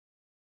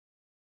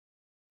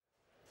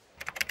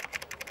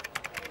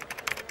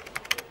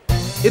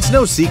It's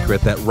no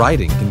secret that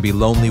writing can be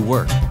lonely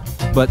work,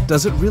 but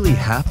does it really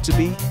have to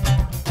be?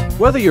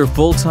 Whether you're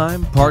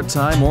full-time,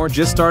 part-time, or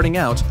just starting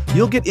out,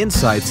 you'll get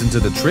insights into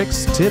the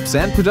tricks, tips,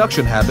 and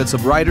production habits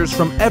of writers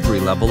from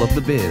every level of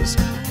the biz.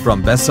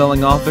 From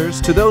best-selling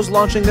authors to those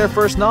launching their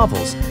first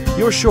novels,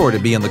 you're sure to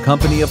be in the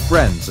company of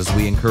friends as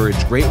we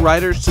encourage great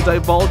writers to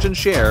divulge and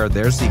share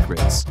their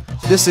secrets.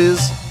 This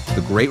is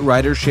the Great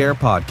Writers Share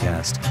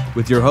podcast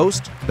with your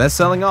host,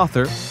 best-selling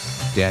author,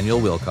 Daniel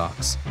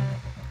Wilcox.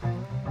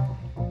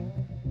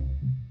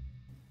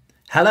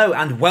 Hello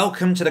and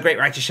welcome to the Great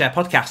Writers Share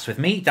podcast with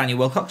me, Daniel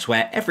Wilcox,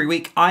 where every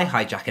week I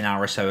hijack an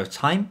hour or so of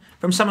time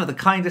from some of the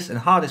kindest and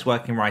hardest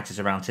working writers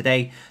around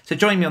today to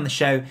join me on the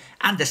show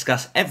and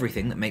discuss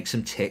everything that makes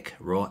them tick,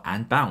 roar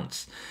and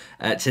bounce.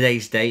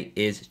 Today's date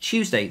is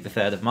Tuesday, the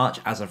 3rd of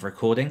March, as of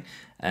recording.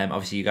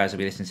 Obviously, you guys will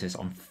be listening to this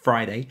on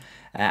Friday.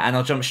 And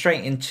I'll jump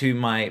straight into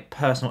my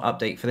personal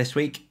update for this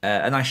week.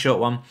 A nice short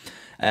one.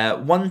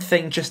 One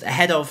thing just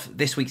ahead of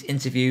this week's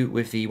interview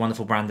with the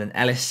wonderful Brandon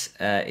Ellis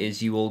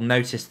is you will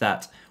notice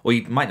that, or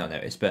you might not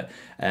notice, but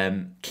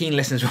keen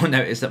listeners will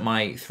notice that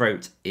my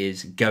throat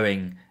is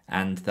going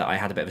and that I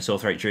had a bit of a sore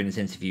throat during this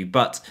interview.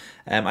 But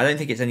I don't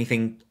think it's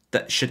anything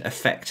that should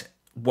affect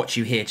what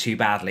you hear too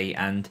badly.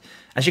 And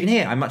as you can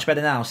hear, I'm much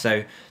better now.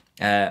 So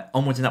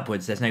onwards and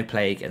upwards, there's no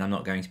plague and I'm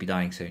not going to be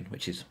dying soon,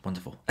 which is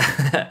wonderful.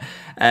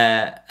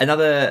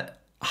 Another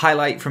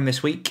highlight from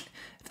this week.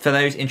 For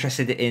those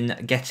interested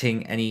in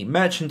getting any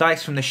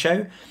merchandise from the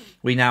show,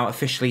 we now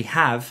officially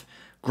have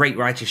Great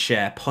Writers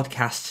Share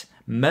podcast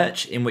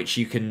merch, in which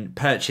you can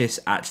purchase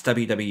at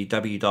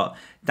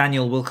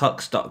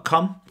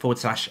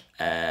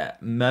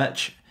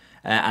www.danielwilcox.com/merch.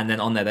 And then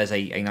on there's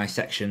a nice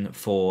section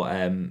for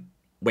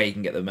where you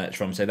can get the merch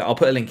from. So I'll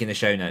put a link in the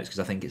show notes because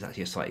I think it's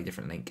actually a slightly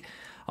different link.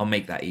 I'll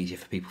make that easier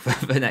for people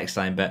for next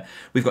time. But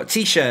we've got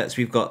t-shirts,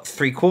 we've got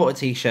 3/4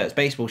 t-shirts,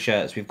 baseball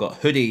shirts, we've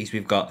got hoodies,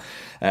 we've got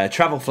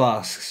travel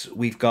flasks,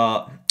 we've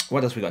got,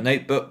 what else? We've got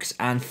notebooks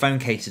and phone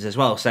cases as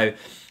well. So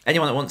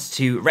anyone that wants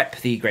to rep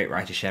the Great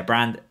Writers Share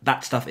brand,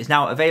 that stuff is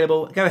now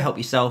available. Go help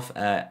yourself.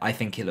 I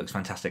think it looks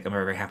fantastic. I'm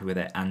very, very happy with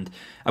it. And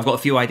I've got a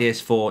few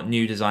ideas for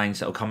new designs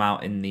that will come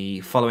out in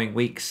the following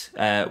weeks,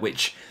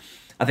 which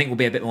I think will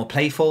be a bit more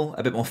playful,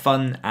 a bit more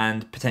fun,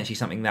 and potentially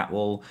something that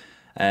will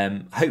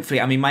hopefully,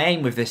 I mean, my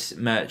aim with this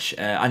merch,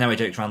 I know I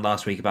joked around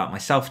last week about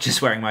myself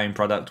just wearing my own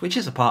product, which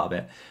is a part of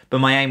it, but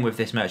my aim with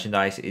this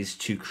merchandise is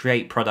to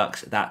create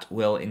products that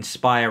will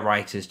inspire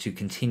writers to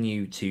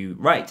continue to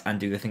write and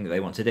do the thing that they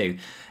want to do.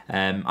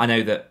 I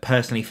know that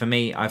personally for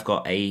me, I've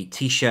got a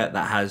t-shirt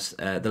that has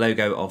the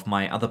logo of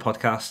my other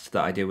podcast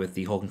that I do with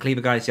the Hawk and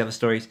Cleaver guys, the other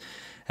stories,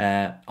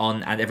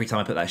 on, and every time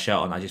I put that shirt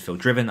on, I just feel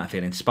driven, I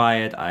feel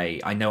inspired,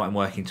 I know what I'm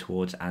working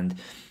towards, and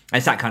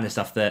it's that kind of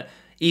stuff that,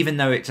 even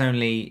though it's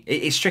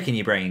tricking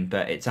your brain,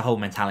 but it's a whole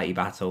mentality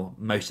battle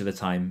most of the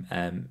time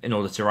in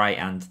order to write,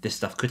 and this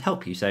stuff could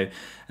help you. So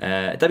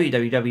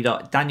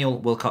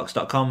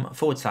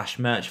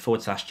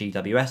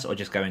www.danielwilcox.com/merch/GWS, or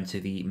just go into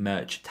the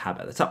merch tab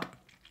at the top.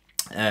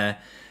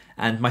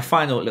 And my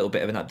final little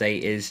bit of an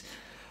update is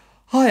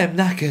I am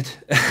knackered.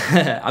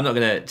 I'm not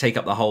going to take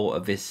up the whole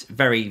of this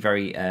very,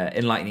 very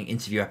enlightening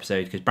interview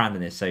episode because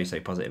Brandon is so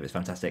positive. It's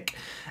fantastic.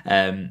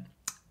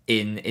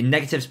 In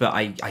negatives, but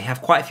I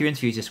have quite a few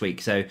interviews this week,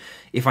 so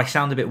if I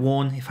sound a bit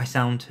worn, if I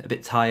sound a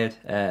bit tired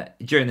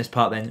during this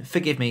part, then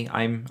forgive me.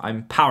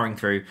 I'm powering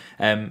through,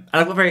 and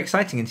I've got very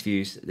exciting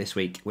interviews this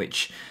week,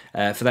 which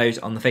for those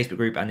on the Facebook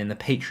group and in the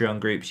Patreon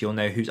groups, you'll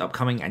know who's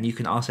upcoming, and you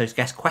can ask those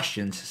guest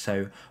questions,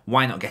 so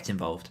why not get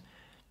involved?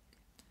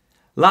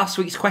 Last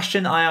week's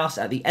question I asked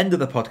at the end of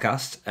the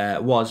podcast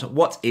was,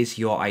 what is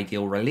your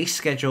ideal release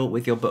schedule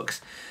with your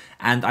books?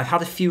 And I've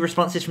had a few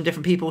responses from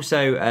different people,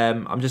 so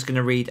I'm just going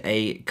to read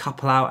a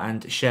couple out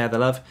and share the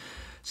love.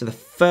 So the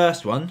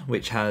first one,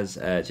 which has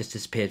just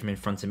disappeared from in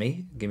front of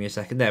me, give me a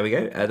second, there we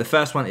go. The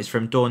first one is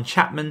from Dawn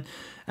Chapman.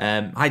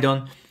 Hi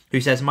Dawn,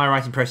 who says, my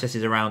writing process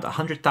is around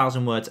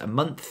 100,000 words a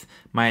month.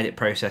 My edit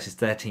process is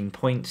 13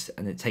 points,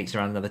 and it takes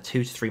around another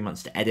 2 to 3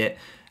 months to edit.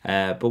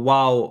 But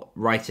while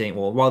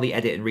the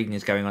edit and reading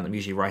is going on, I'm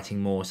usually writing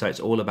more, so it's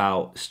all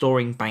about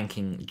storing,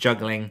 banking,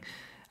 juggling,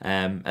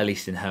 at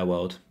least in her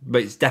world.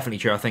 But it's definitely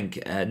true. I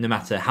think no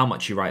matter how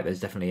much you write, there's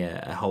definitely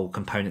a whole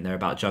component there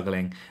about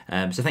juggling.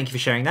 So thank you for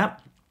sharing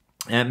that.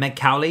 Meg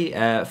Cowley,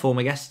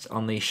 former guest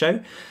on the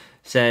show,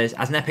 says,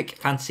 as an epic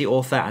fantasy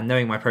author and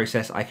knowing my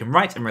process, I can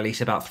write and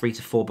release about 3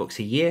 to 4 books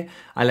a year.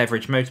 I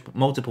leverage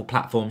multiple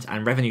platforms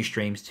and revenue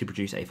streams to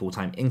produce a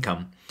full-time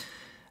income.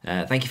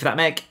 Thank you for that,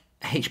 Meg.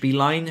 HB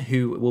Line,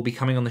 who will be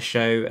coming on the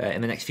show in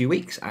the next few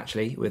weeks,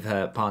 actually, with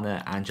her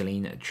partner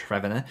Angeline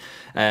Trevenor,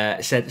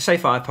 said, so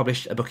far I've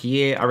published a book a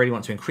year. I really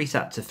want to increase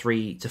that to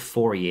 3 to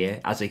 4 a year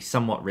as a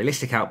somewhat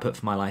realistic output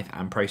for my life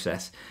and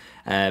process.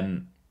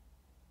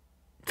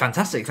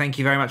 Fantastic. Thank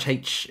you very much,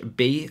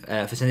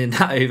 HB, for sending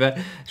that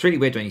over. It's really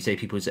weird when you say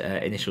people's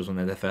initials when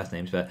they're their first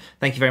names, but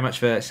thank you very much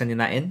for sending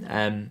that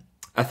in.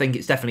 I think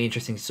it's definitely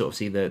interesting to sort of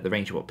see the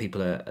range of what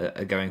people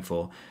are going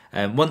for.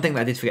 One thing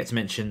that I did forget to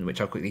mention, which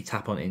I'll quickly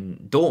tap on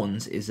in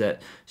Dawn's, is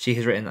that she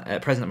has written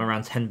at present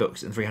around 10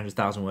 books and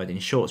 300,000 word in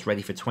shorts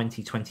ready for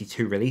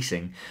 2022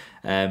 releasing.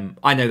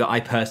 I know that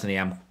I personally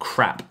am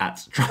crap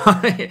at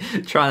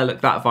trying to look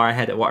that far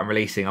ahead at what I'm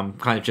releasing. I'm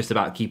kind of just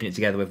about keeping it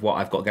together with what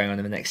I've got going on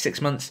in the next 6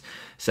 months.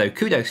 So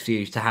kudos for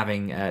you to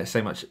having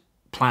so much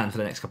planned for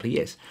the next couple of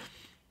years.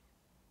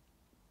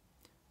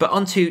 But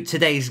on to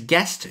today's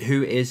guest,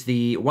 who is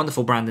the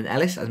wonderful Brandon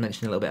Ellis, as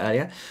mentioned a little bit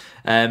earlier.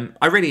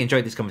 I really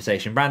enjoyed this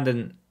conversation.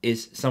 Brandon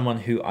is someone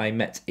who I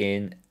met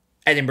in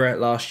Edinburgh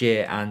last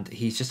year, and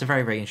he's just a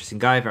very, very interesting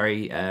guy,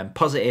 very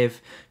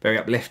positive, very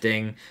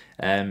uplifting.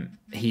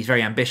 He's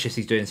very ambitious.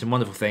 He's doing some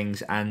wonderful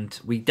things, and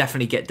we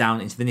definitely get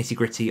down into the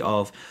nitty-gritty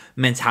of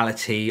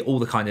mentality, all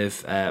the kind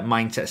of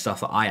mindset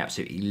stuff that I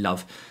absolutely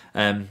love.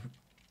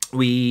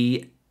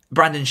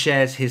 Brandon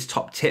shares his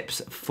top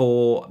tips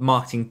for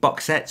marketing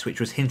box sets, which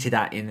was hinted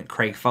at in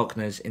Craig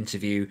Faulkner's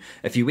interview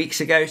a few weeks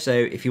ago. So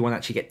if you want to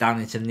actually get down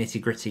into the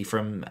nitty-gritty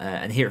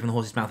and hear it from the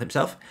horse's mouth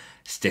himself,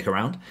 stick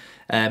around.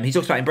 He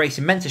talks about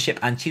embracing mentorship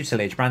and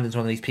tutelage. Brandon's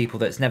one of these people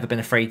that's never been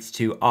afraid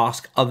to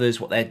ask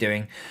others what they're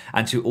doing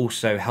and to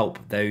also help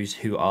those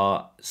who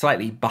are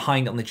slightly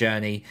behind on the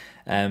journey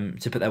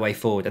to put their way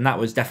forward. And that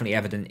was definitely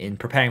evident in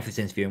preparing for this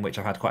interview, in which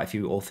I've had quite a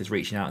few authors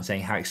reaching out and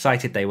saying how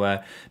excited they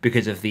were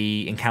because of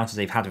the encounters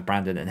they've had with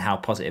Brandon and how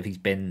positive he's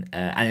been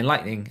and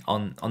enlightening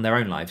on their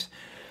own lives.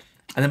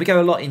 And then we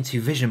go a lot into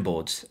vision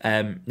boards.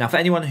 Now, for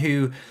anyone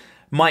who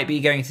might be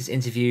going into this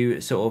interview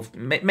sort of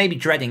maybe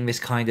dreading this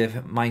kind of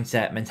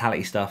mindset,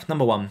 mentality stuff.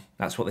 Number one,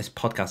 that's what this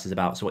podcast is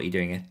about. So what are you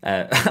doing here?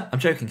 I'm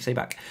joking, stay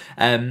back.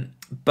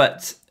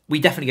 But we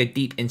definitely go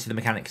deep into the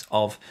mechanics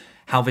of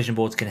how vision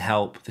boards can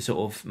help, the sort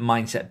of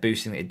mindset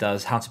boosting that it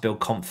does, how to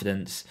build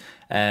confidence,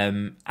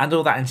 and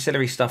all that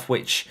ancillary stuff,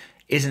 which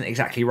isn't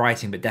exactly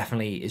writing, but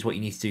definitely is what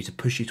you need to do to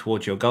push you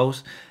towards your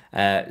goals.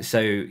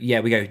 So yeah,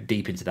 we go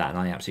deep into that, and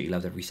I absolutely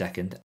loved every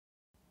second.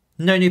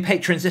 No new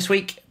patrons this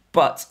week.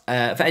 But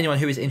for anyone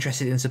who is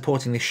interested in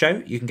supporting this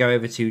show, you can go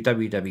over to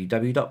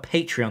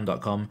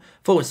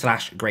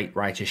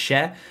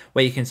www.patreon.com/greatwritershare,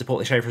 where you can support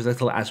the show for as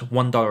little as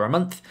 $1 a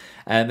month.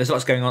 There's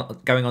lots going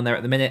on there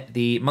at the minute.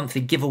 The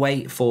monthly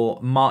giveaway for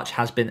March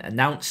has been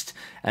announced,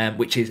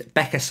 which is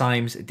Becca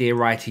Syme's Dear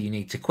Writer, You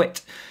Need to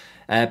Quit.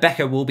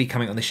 Becca will be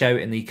coming on the show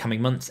in the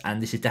coming months,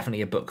 and this is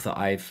definitely a book that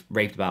I've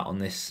raved about on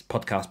this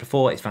podcast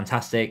before. It's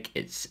fantastic.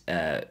 It's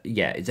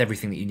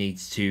everything that you need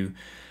to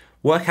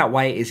work out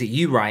why it is that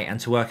you write and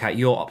to work out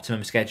your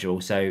optimum schedule.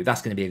 So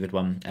that's going to be a good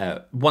one.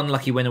 One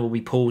lucky winner will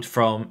be pulled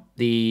from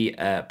the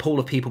pool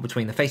of people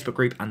between the Facebook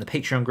group and the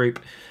Patreon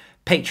group.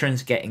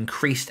 Patrons get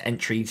increased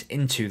entries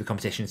into the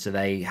competition, so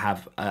they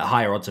have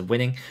higher odds of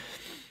winning.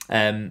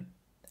 And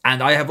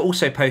I have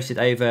also posted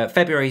over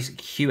February's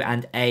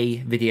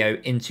Q&A video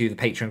into the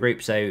Patreon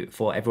group. So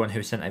for everyone who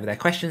has sent over their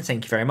questions,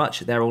 thank you very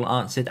much. They're all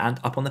answered and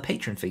up on the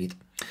Patreon feed.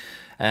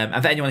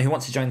 And for anyone who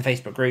wants to join the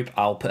Facebook group,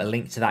 I'll put a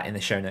link to that in the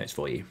show notes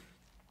for you.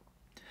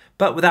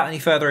 But without any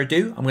further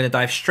ado, I'm going to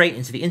dive straight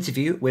into the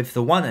interview with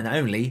the one and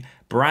only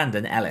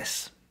Brandon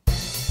Ellis.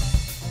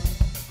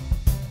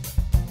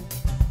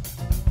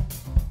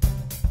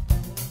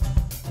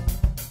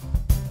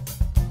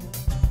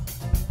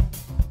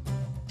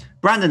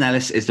 Brandon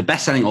Ellis is the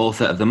best-selling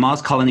author of the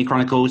Mars Colony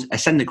Chronicles,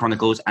 Ascendent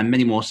Chronicles, and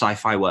many more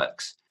sci-fi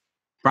works.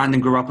 Brandon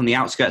grew up on the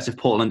outskirts of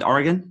Portland,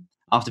 Oregon.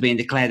 After being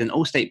declared an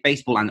all-state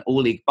baseball and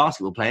all-league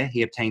basketball player,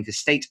 he obtained his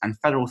state and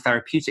federal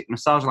therapeutic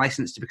massage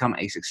license to become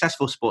a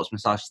successful sports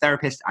massage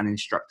therapist and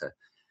instructor.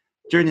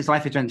 During his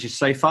life adventures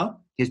so far,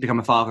 he has become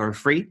a father of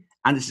 3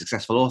 and a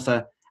successful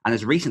author, and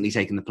has recently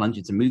taken the plunge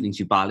into moving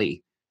to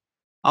Bali.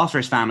 After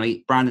his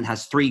family, Brandon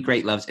has 3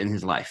 great loves in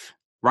his life: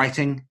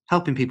 writing,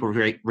 helping people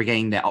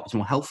regain their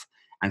optimal health,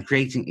 and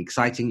creating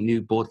exciting new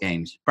board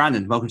games.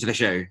 Brandon, welcome to the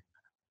show.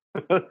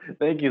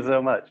 Thank you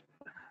so much.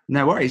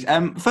 No worries.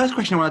 First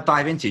question I want to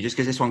dive into, just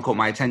because this one caught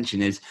my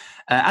attention, is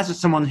as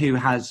someone who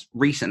has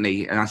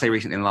recently, and I say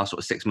recently in the last sort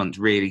of 6 months,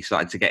 really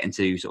started to get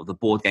into sort of the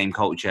board game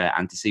culture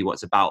and to see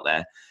what's about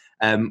there.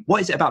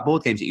 What is it about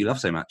board games that you love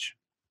so much?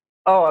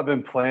 Oh, I've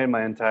been playing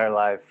my entire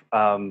life.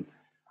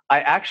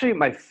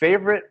 My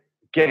favorite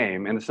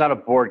game, and it's not a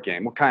board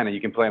game, what kind of you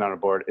can play it on a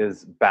board,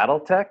 is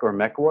BattleTech or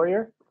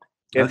MechWarrior.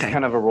 It's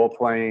kind of a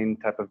role-playing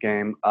type of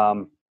game.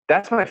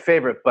 That's my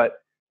favorite, but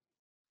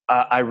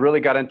I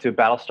really got into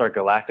Battlestar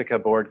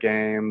Galactica board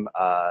game.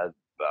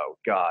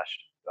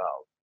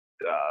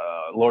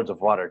 Lords of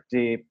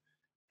Waterdeep.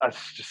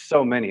 Just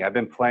so many. I've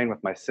been playing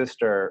with my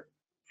sister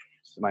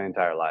my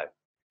entire life.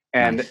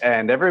 And Nice.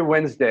 And every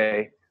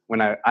Wednesday when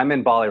I'm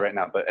in Bali right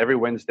now, but every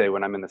Wednesday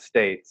when I'm in the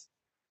States,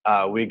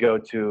 we go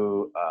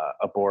to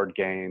a board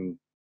game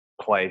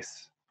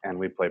place and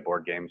we play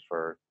board games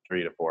for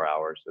 3 to 4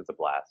 hours. It's a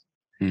blast.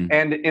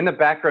 And in the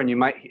background, you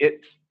might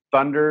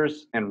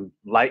thunders and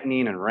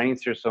lightning and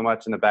rains here so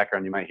much in the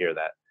background, you might hear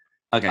that.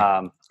 Okay.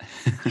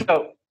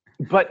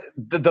 But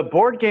the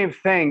board game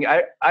thing,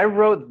 I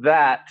wrote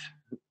that.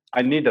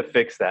 I need to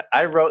fix that.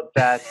 I wrote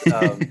that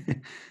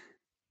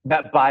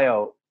that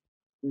bio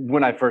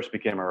when I first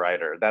became a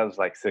writer. That was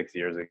like 6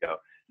 years ago.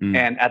 Mm.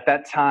 And at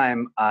that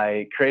time,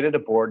 I created a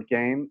board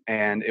game,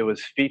 and it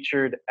was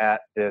featured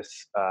at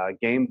this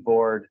game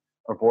board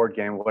or board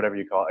game, whatever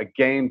you call it, a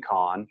game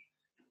con.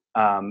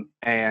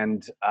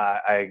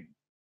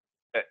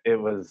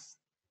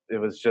 It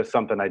was just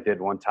something I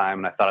did one time,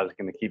 and I thought I was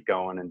going to keep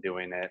going and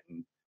doing it,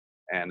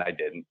 and I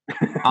didn't.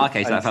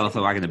 Okay, so that fell off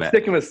the wagon a bit.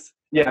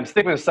 I'm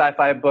sticking with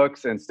sci-fi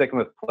books and sticking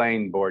with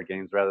playing board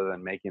games rather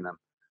than making them.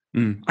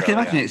 I can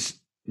imagine it's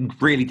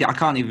really. I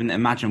can't even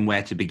imagine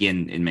where to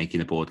begin in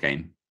making a board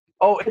game.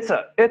 Oh, it's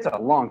a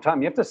long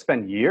time. You have to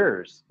spend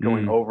years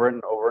going over it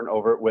and over and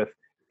over it with.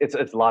 It's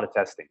a lot of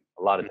testing.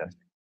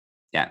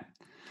 Yeah.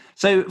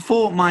 So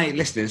for my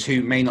listeners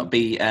who may not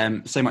be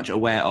so much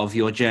aware of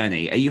your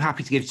journey, are you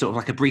happy to give sort of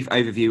like a brief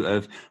overview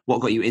of what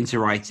got you into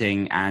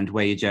writing and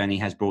where your journey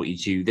has brought you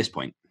to this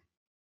point?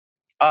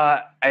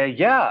 I've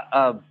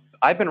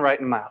been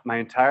writing my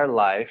entire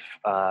life.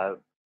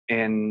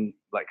 In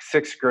like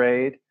sixth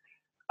grade,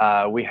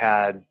 we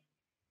had,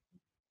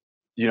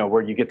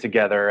 where you get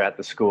together at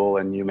the school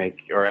and you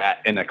make,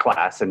 in a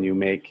class and you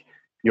make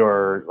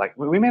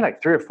we made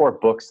like 3 or 4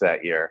 books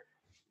that year.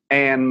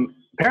 And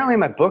apparently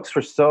my books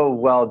were so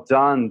well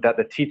done that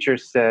the teacher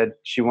said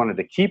she wanted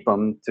to keep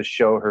them to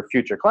show her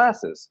future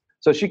classes.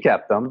 So she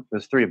kept them.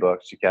 There's 3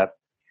 books she kept.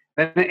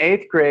 Then in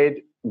 8th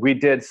grade, we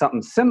did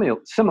something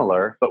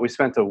similar, but we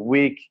spent a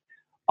week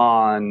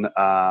on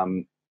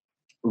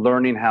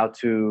learning how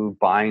to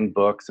bind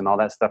books and all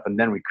that stuff. And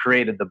then we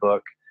created the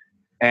book.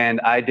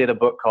 And I did a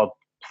book called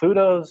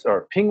Penguins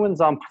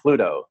on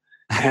Pluto.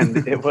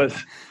 And it was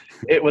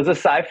a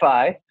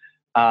sci-fi.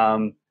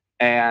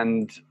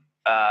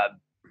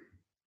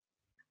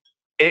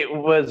 It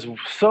was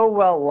so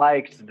well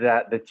liked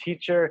that the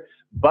teacher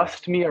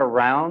bussed me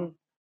around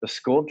the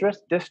school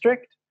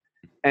district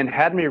and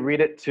had me read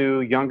it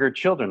to younger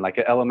children, like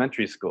at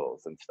elementary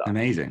schools and stuff.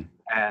 Amazing.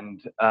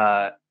 And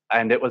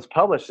it was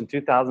published in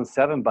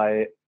 2007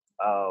 by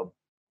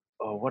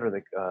what are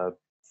they?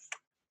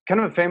 Kind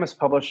of a famous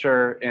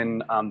publisher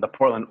in the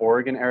Portland,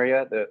 Oregon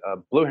area, the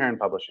Blue Heron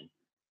Publishing,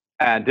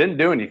 and didn't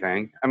do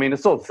anything. I mean, it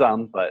sold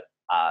some, but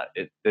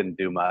it didn't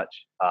do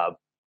much.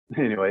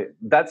 Anyway,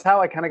 that's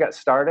how I kind of got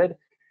started.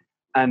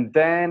 And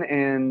then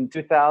in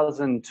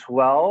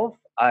 2012,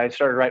 I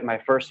started writing my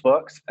first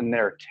books, and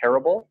they're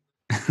terrible.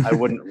 I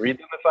wouldn't read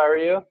them if I were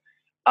you.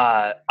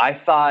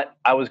 I thought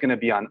I was going to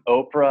be on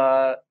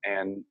Oprah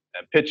and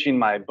pitching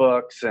my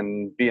books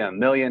and be a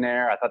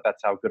millionaire. I thought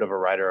that's how good of a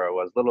writer I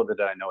was. Little did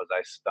I know as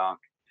I stunk.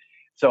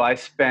 So I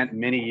spent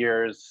many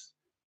years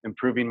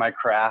improving my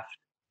craft,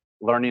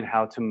 learning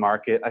how to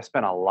market. I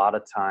spent a lot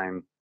of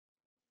time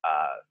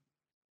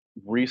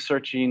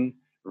researching,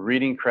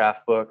 reading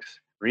craft books,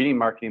 reading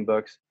marketing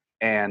books,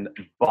 and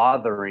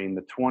bothering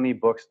the 20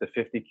 books to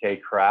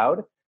 50K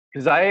crowd.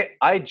 Because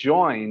I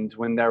joined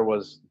when there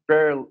was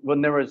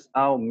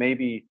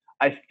maybe,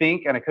 I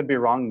think, and I could be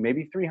wrong,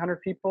 maybe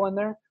 300 people in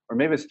there, or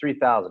maybe it's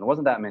 3,000. It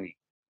wasn't that many.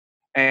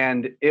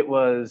 And it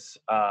was,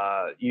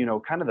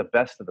 kind of the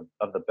best of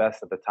the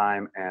best at the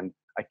time. And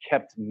I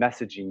kept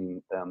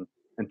messaging them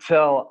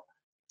until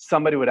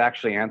somebody would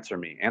actually answer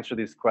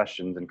these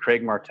questions. And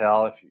Craig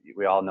Martell,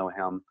 we all know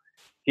him,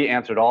 he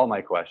answered all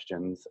my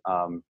questions.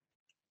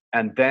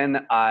 And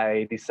then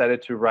I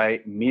decided to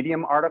write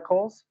Medium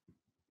articles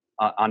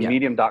on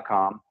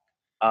medium.com.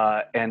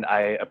 And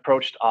I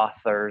approached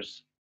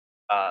authors,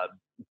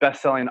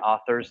 best-selling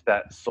authors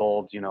that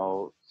sold,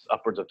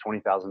 upwards of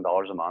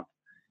 $20,000 a month,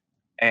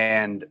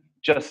 and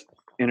just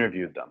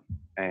interviewed them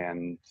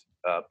and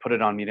put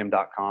it on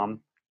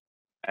medium.com.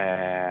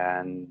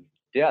 And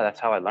that's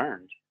how I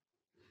learned.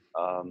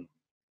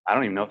 I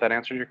don't even know if that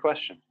answered your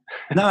question.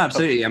 No,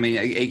 absolutely. I mean,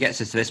 it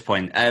gets us to this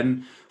point.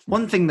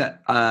 One thing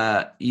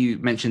that you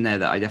mentioned there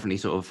that I definitely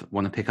sort of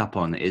want to pick up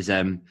on is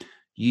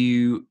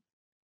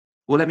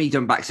let me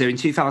jump back. So in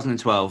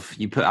 2012,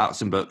 you put out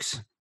some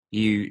books.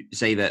 You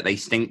say that they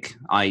stink.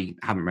 I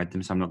haven't read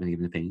them, so I'm not going to give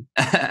an opinion.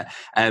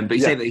 But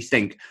you say that they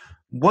stink.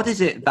 What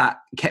is it that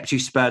kept you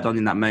spurred on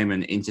in that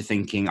moment into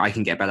thinking, I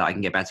can get better?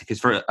 Because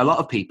for a lot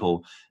of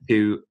people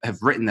who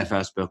have written their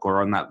first book or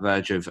are on that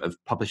verge of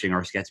publishing or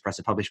are scared to press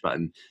a publish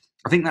button,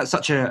 I think that's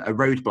such a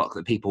roadblock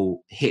that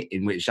people hit,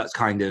 in which that's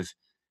kind of,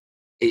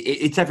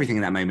 it's everything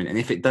in that moment. And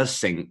if it does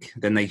sink,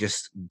 then they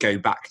just go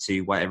back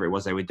to whatever it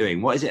was they were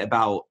doing. What is it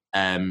about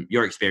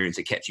your experience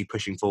that kept you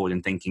pushing forward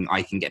and thinking,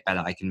 I can get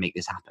better, I can make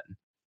this happen?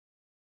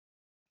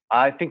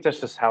 I think that's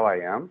just how I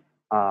am.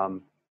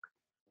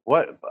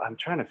 What I'm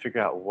trying to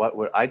figure out,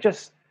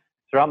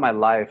 throughout my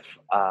life,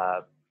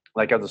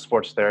 like as a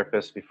sports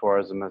therapist before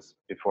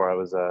I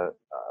was a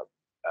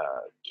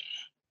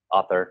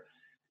author,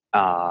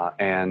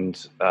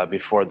 and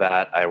before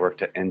that I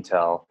worked at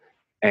Intel,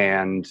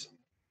 and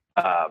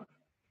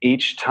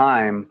each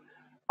time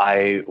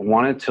I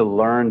wanted to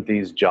learn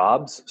these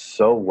jobs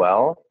so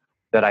well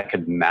that I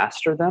could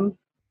master them.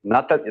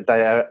 Not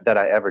that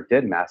I ever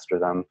did master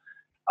them,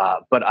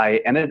 but I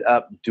ended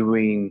up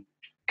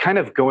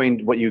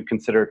going what you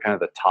consider kind of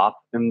the top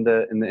in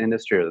the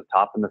industry, or the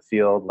top in the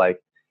field. Like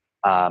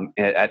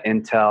At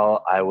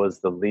Intel, I was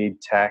the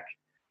lead tech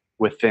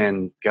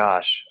within,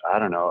 gosh, I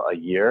don't know, a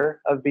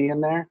year of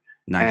being there.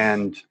 Nice.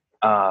 And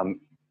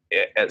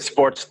at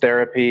sports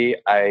therapy,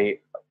 I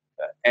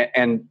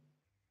don't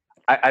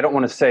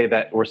want to say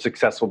that we're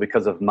successful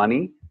because of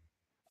money.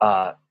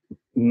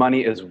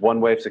 Money is one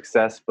way of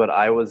success, but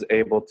I was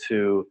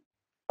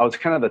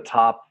kind of the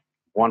top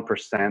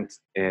 1%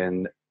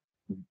 in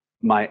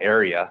my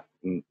area,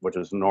 which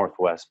was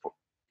Northwest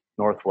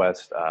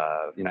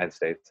United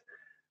States.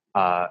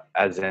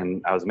 As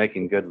in, I was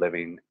making good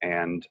living,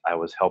 and I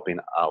was helping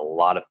a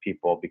lot of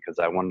people because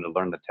I wanted to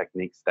learn the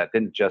techniques that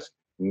didn't just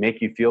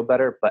make you feel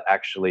better, but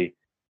actually,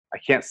 I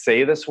can't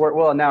say this word.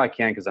 Well, now I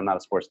can because I'm not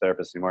a sports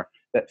therapist anymore.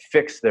 That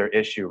fix their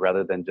issue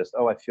rather than just,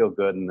 oh, I feel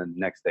good, and then the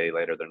next day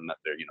later they're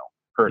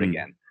hurt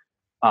again.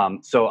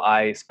 So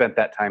I spent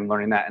that time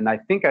learning that, and I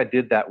think I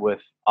did that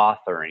with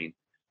authoring.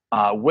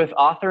 With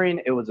authoring,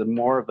 it was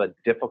more of a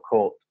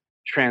difficult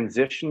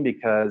transition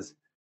because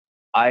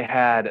I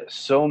had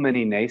so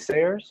many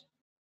naysayers,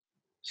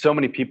 so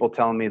many people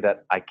telling me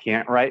that I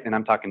can't write, and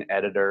I'm talking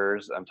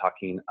editors, I'm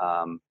talking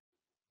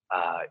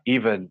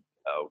even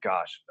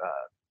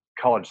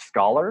college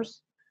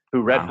scholars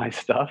who read my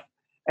stuff.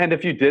 And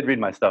if you did read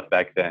my stuff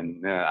back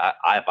then,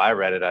 if I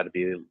read it, I'd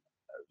be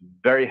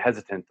very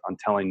hesitant on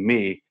telling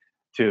me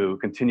to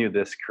continue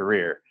this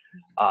career.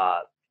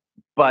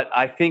 But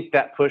I think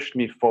that pushed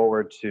me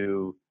forward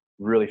to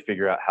really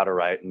figure out how to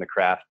write in the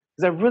craft,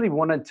 because I really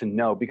wanted to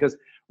know, because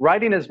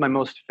writing is my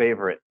most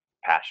favorite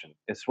passion.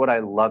 It's what I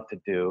love to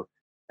do.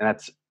 And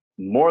that's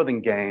more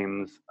than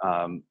games,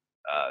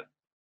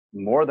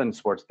 more than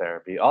sports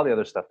therapy, all the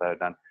other stuff that I've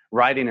done.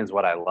 Writing is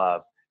what I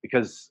love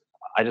because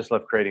I just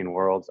love creating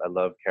worlds. I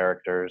love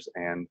characters,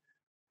 and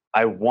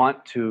I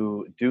want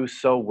to do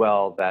so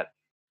well that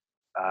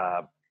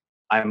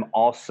I'm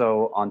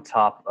also on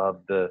top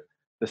of the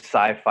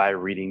sci-fi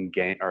reading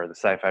game or the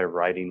sci-fi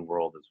writing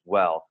world as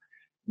well.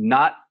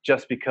 Not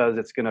just because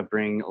it's going to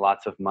bring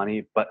lots of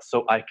money, but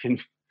so I can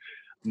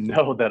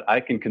know that I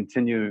can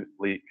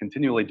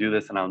continually do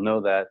this, and I'll know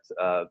that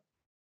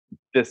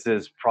this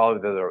is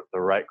probably the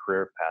right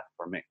career path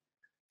for me.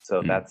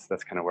 So that's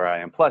kind of where I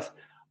am. Plus,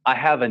 I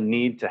have a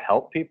need to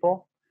help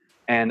people,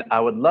 and I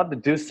would love to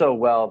do so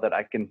well that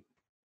I can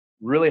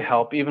really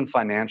help, even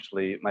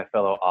financially, my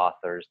fellow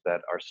authors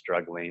that are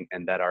struggling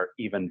and that are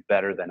even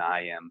better than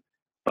I am,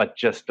 but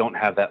just don't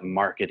have that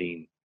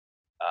marketing,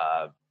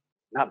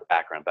 not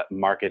background, but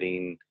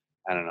marketing,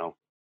 I don't know,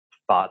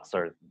 thoughts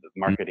or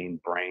marketing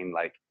brain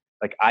like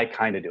I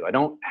kind of do. I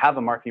don't have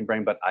a marketing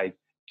brain, but I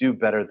do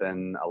better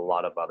than a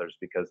lot of others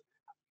because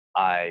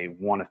I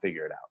want to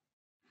figure it out.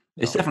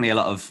 It's definitely a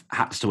lot of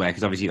hats to wear,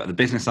 because obviously you've got the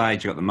business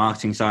side, you've got the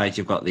marketing side,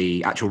 you've got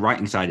the actual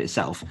writing side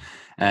itself.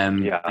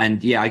 And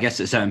I guess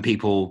that certain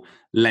people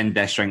lend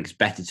their strengths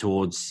better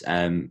towards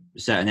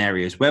certain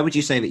areas. Where would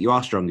you say that you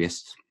are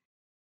strongest?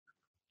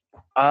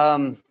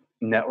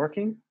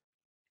 Networking.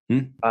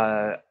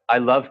 I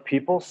love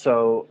people,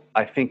 so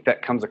I think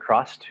that comes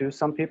across to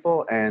some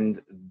people,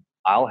 and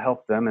I'll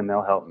help them and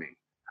they'll help me.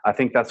 I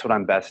think that's what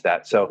I'm best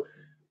at. So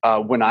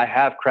when I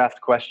have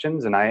craft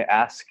questions and I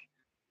ask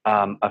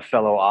a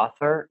fellow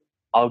author,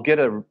 I'll get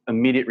an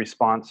immediate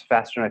response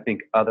faster than I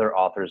think other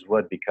authors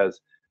would, because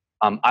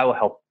I will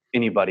help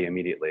anybody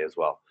immediately as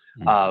well.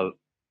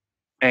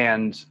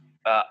 And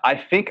I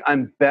think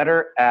I'm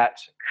better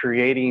at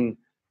creating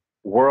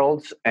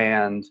worlds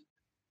and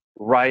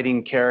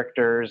writing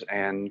characters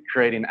and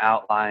creating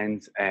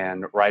outlines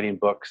and writing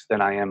books than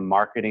I am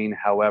marketing.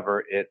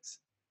 However, it's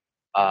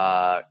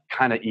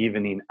kind of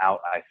evening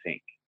out, I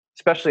think.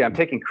 Especially, I'm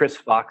taking Chris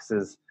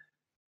Fox's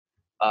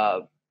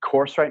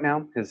course right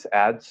now, his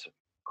ads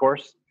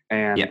course,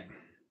 and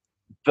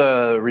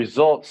the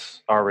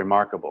results are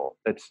remarkable.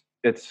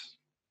 It's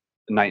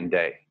night and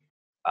day.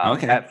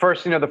 At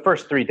first, the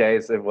first 3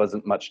 days, it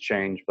wasn't much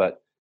change,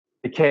 but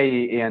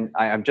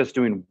I'm just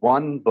doing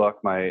one book,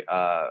 my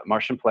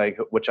Martian Plague,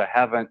 which I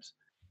haven't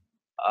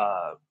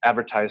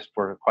advertised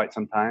for quite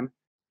some time.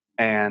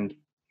 And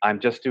I'm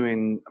just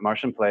doing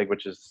Martian Plague,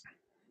 which is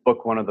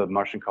book one of the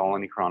Martian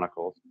Colony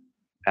Chronicles.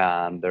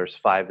 There's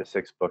 5 to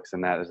 6 books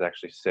in that. There's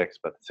actually 6,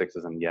 but the 6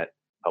 isn't yet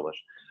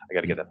published. I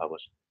got to get that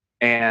published.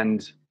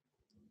 And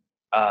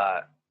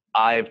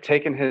I've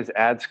taken his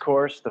ads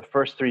course. The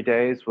first 3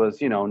 days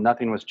was,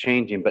 nothing was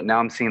changing, but now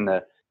I'm seeing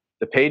the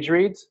page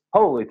reads.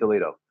 Holy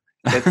Toledo.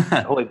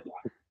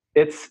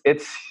 It's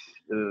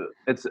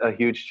a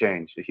huge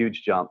change, a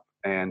huge jump,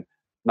 and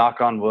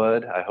knock on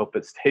wood, I hope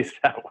it stays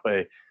that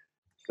way.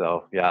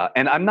 So yeah,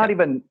 and I'm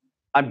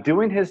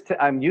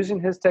using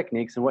his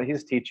techniques and what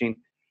he's teaching,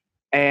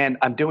 and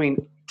I'm doing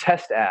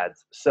test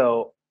ads,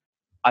 so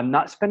I'm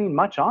not spending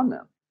much on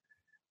them,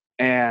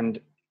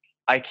 and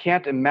I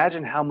can't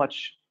imagine how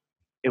much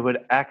it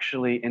would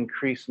actually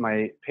increase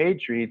my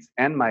page reads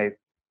and my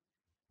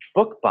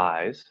book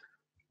buys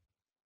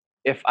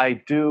if I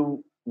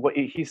do what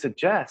he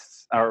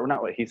suggests, or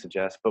not what he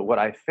suggests, but what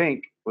I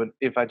think would,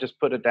 if I just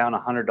put it down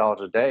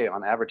 $100 a day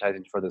on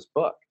advertising for this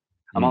book.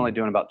 I'm only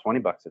doing about $20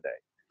 a day.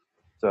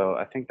 So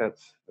I think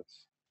that's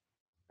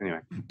anyway,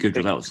 Good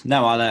results.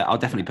 No, I'll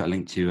definitely put a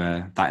link to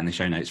that in the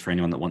show notes for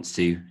anyone that wants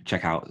to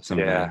check out some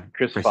of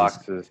Chris Chris's.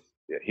 Fox is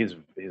he's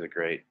a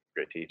great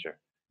teacher.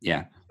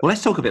 Yeah. Well,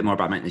 let's talk a bit more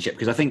about mentorship,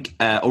 because I think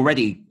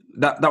already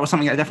that was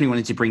something I definitely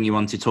wanted to bring you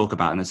on to talk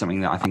about, and it's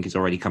something that I think is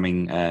already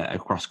coming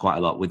across quite a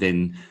lot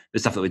within the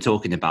stuff that we're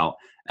talking about.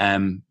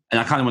 And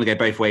I kind of want to go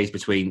both ways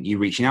between you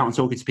reaching out and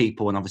talking to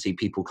people, and obviously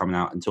people coming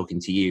out and talking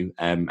to you,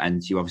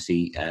 and you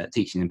obviously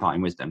teaching and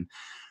imparting wisdom.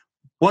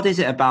 What is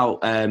it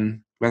about,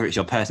 whether it's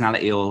your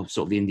personality or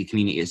sort of the indie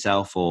community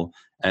itself, or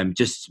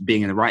just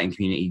being in the writing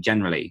community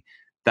generally,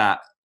 that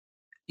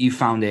you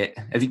found it?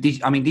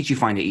 Did you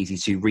find it easy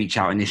to reach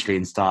out initially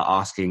and start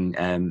asking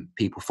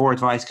people for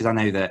advice? Because I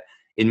know that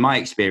in my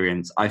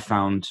experience, I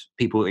found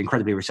people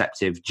incredibly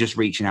receptive, just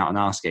reaching out and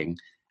asking.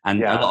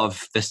 And a lot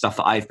of the stuff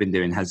that I've been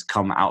doing has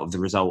come out of the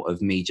result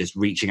of me just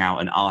reaching out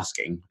and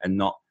asking, and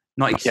not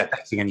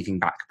expecting anything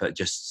back, but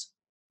just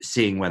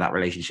seeing where that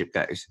relationship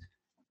goes.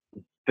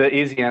 The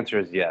easy answer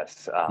is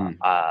yes.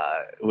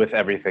 With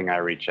everything I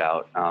reach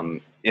out.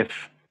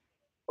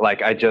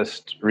 I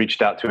just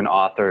reached out to an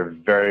author,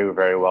 very,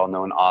 very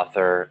well-known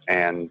author,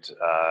 and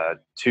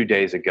 2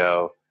 days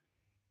ago,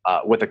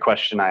 with a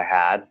question I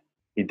had.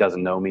 He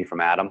doesn't know me from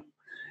Adam,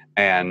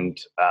 and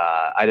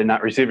I did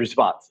not receive a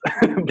response.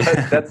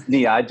 But that's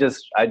me. I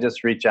just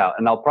reach out,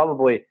 and I'll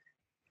probably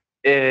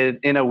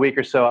in a week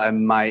or so, I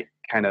might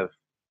kind of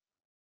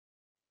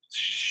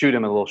shoot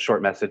him a little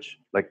short message,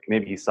 like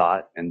maybe he saw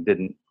it and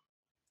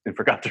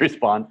forgot to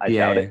respond. I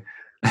doubt it,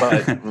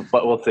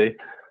 but we'll see.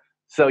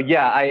 So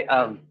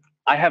I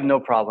have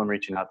no problem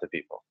reaching out to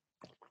people.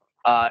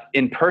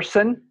 In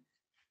person,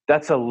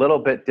 that's a little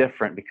bit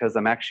different because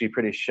I'm actually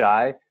pretty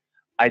shy.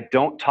 I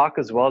don't talk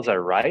as well as I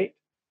write.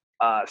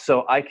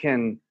 So I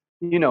can,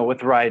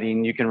 with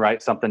writing, you can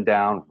write something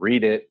down,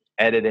 read it,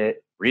 edit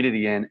it, read it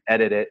again,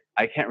 edit it.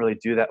 I can't really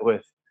do that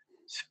with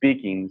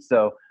speaking.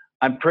 So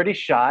I'm pretty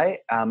shy.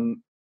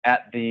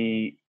 At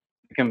the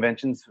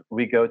conventions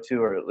we go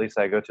to, or at least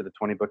I go to the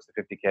 20 books to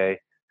 50K.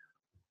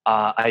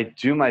 I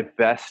do my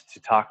best to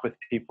talk with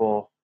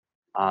people.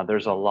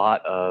 There's a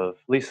lot of,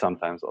 at least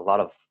sometimes, a lot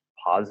of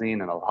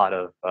pausing and a lot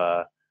of,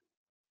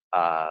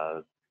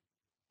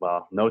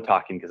 no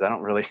talking, because I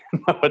don't really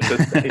know what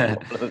to say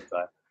most of the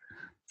time.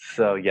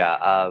 So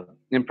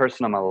in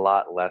person, I'm a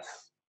lot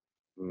less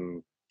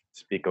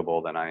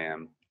speakable than I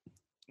am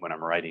when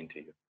I'm writing to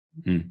you.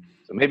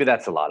 So maybe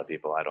that's a lot of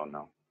people. I don't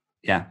know.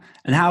 Yeah.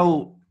 And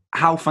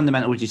how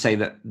fundamental would you say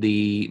that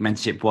the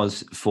mentorship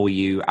was for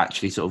you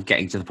actually sort of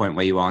getting to the point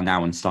where you are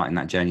now and starting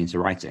that journey into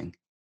writing?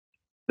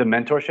 The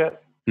mentorship?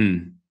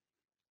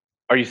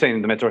 Are you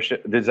saying the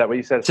mentorship? Is that what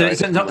you said? So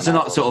it's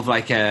not sort of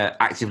like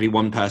actively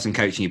one person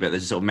coaching you, but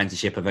there's a sort of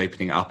mentorship of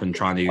opening it up and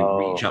trying to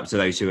reach up to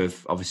those who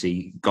have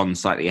obviously gone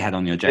slightly ahead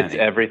on your journey. It's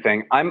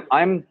everything.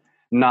 I'm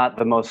not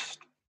the most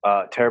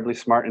terribly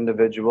smart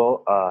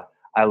individual.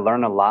 I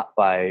learn a lot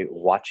by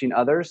watching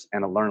others,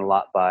 and I learn a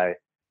lot by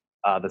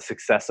the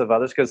success of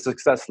others, because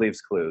success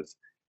leaves clues.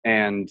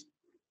 And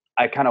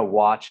I kind of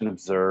watch and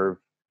observe,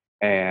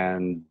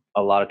 and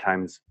a lot of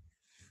times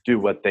do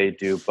what they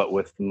do, but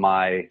with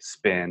my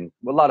spin.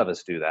 A lot of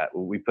us do that.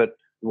 We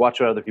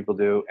watch what other people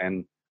do,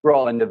 and we're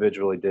all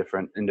individually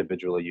different,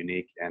 individually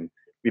unique, and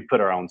we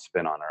put our own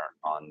spin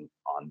on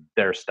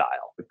their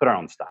style. We put our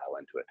own style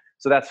into it.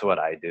 So that's what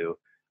I do.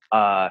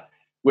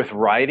 With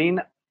writing,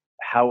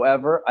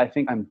 however, I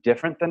think I'm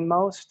different than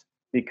most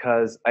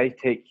because I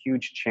take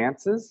huge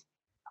chances.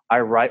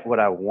 I write what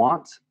I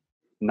want,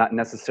 not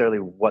necessarily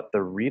what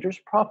the readers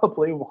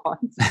probably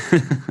want.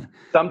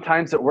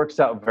 Sometimes it works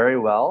out very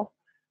well.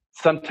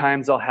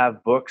 Sometimes I'll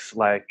have books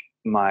like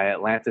my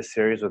Atlantis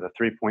series with a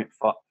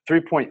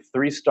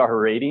 3.3 star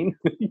rating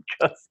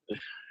because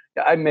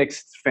I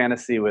mixed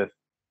fantasy with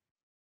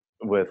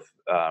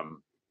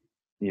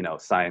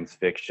science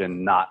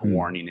fiction, not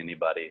warning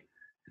anybody,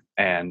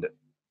 and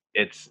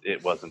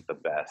it wasn't the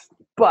best.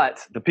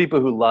 But the people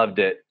who loved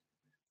it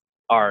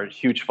are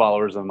huge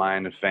followers of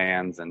mine and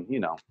fans, and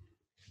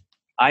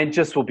I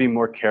just will be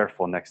more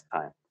careful next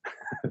time.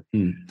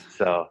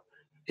 So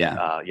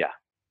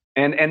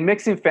and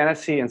mixing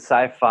fantasy and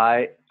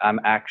sci-fi, I'm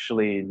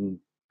actually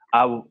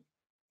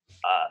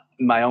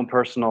my own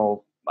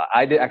personal.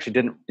 Actually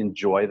didn't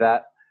enjoy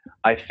that.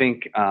 I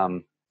think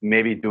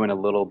maybe doing a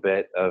little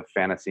bit of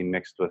fantasy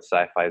mixed with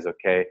sci-fi is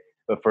okay,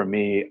 but for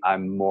me, I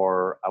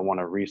want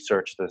to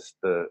research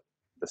the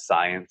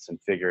science and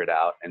figure it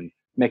out and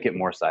make it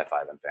more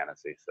sci-fi than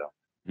fantasy.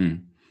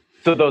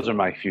 So those are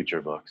my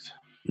future books.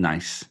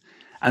 Nice.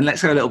 And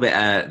let's go a little bit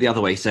the other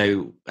way.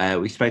 So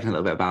we've spoken a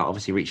little bit about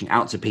obviously reaching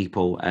out to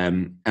people.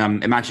 And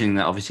I'm imagining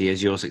that obviously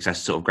as your success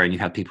has sort of grown, you've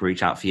had people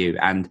reach out for you.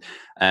 And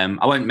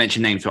I won't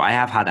mention names, but I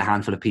have had a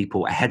handful of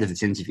people ahead of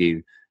this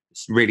interview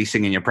really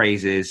singing your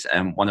praises.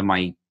 One of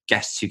my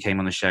guests who came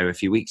on the show a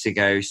few weeks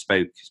ago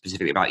spoke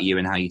specifically about you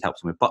and how you'd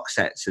helped him with box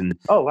sets, and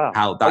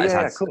how that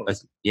has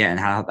and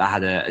how that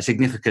had a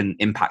significant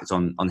impact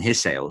on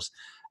his sales.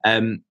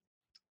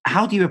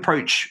 How do you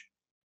approach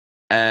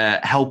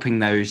helping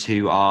those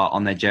who are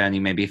on their journey,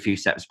 maybe a few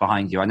steps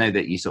behind you? I know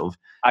that you sort of.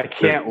 I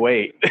can't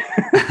wait.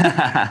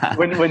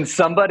 when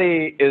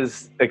somebody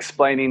is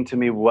explaining to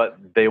me what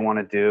they want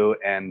to do,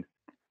 and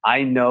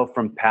I know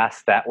from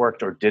past that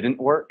worked or didn't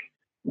work,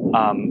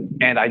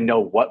 and I know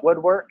what would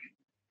work.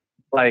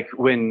 Like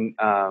when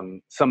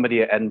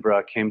somebody at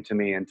Edinburgh came to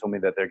me and told me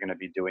that they're going to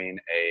be doing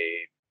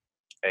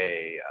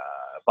a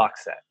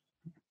box set.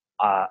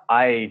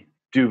 I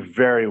do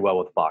very well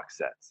with box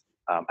sets.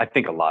 I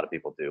think a lot of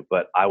people do,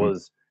 but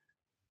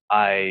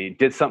I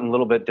did something a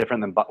little bit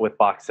different with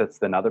box sets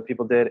than other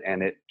people did,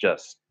 and it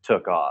just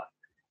took off.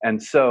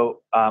 And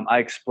so I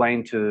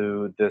explained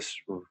to this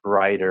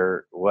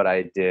writer what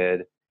I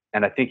did,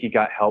 and I think he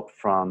got help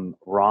from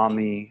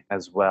Rami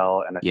as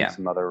well, and I think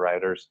some other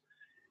writers.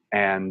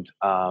 And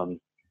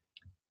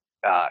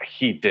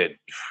he did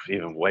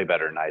even way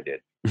better than I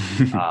did.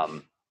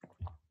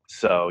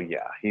 So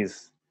yeah,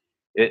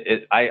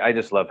 I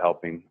just love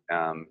helping.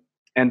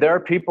 And there are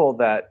people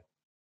that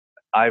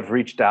I've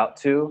reached out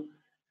to.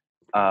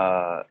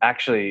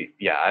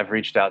 I've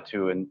reached out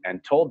to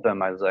and told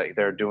them, I was like,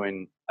 they're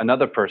doing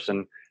another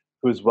person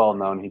who's well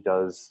known. He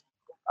does,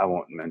 I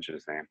won't mention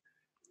his name.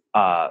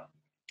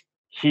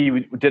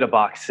 He did a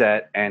box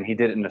set and he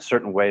did it in a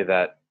certain way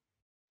that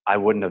I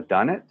wouldn't have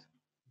done it.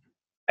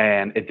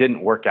 And it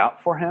didn't work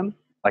out for him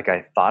like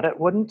I thought it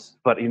wouldn't.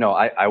 But,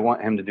 I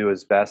want him to do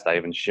his best. I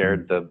even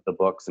shared the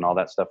books and all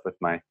that stuff with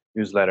my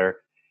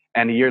newsletter.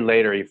 And a year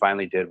later, he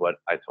finally did what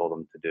I told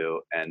him to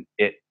do. And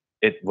it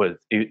was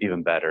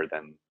even better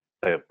than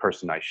the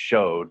person I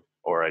showed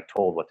or I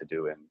told what to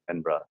do in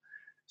Edinburgh.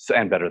 So,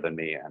 and better than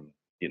me. And,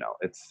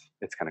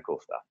 it's kind of cool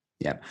stuff.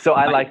 Yeah. So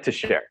I like to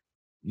share.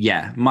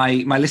 Yeah.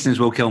 My listeners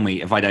will kill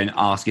me if I don't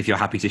ask if you're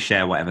happy to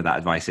share whatever that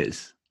advice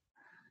is.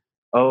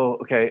 Oh,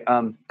 okay.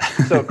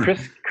 So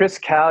Chris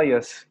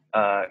Callius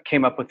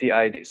came up with the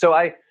idea. So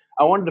I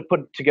wanted to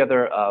put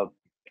together,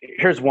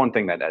 here's one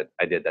thing that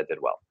I did that did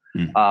well.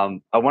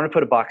 I wanted to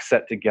put a box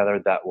set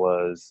together that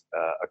was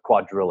a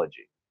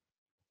quadrilogy.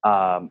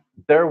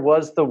 There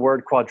was the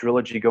word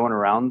quadrilogy going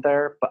around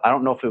there, but I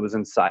don't know if it was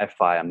in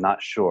sci-fi. I'm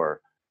not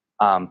sure.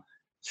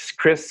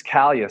 Chris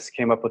Callius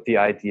came up with the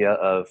idea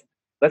of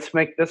let's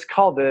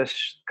call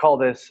this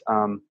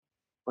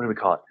what do we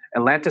call it?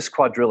 Atlantis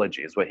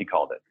quadrilogy is what he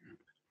called it.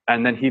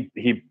 And then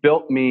he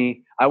built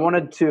me. I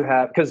wanted to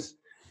have, because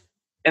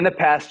in the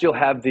past you'll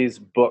have these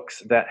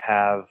books that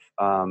have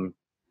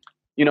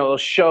it'll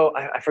show,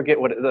 I forget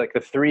what, like the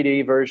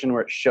 3D version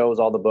where it shows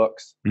all the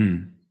books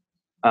in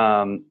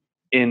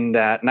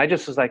that. And I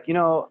just was like,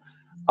 I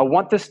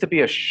want this to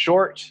be I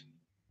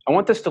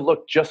want this to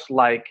look just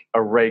like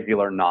a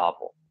regular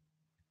novel.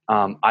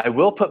 I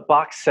will put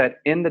box set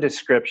in the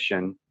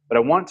description, but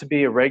I want it to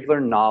be a regular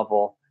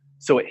novel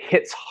so it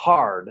hits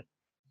hard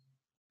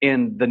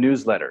in the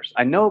newsletters.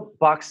 I know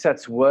box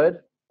sets would,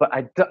 but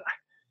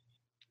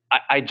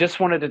I just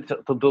wanted it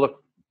to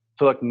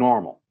look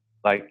normal.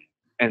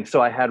 And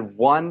so I had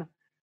one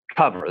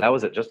cover. That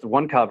was it, just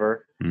one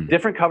cover,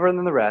 different cover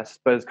than the rest,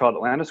 but it's called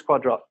Atlantis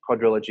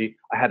Quadrilogy.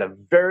 I had a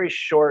very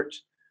short,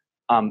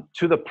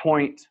 to the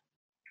point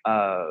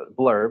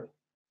blurb,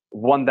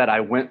 one that I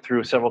went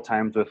through several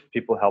times with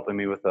people helping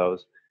me with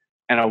those.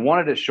 And I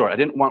wanted it short. I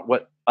didn't want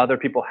what other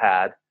people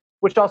had,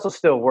 which also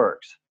still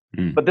works.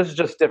 But this is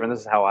just different.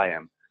 This is how I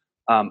am.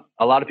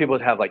 A lot of people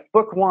would have like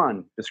book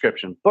 1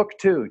 description, book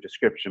 2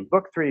 description,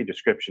 book 3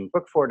 description,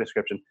 book 4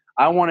 description.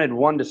 I wanted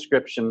one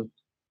description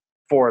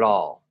for it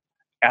all,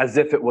 as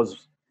if it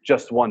was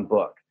just one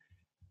book.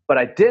 But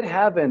I did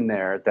have in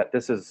there that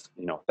this is,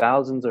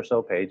 thousands or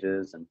so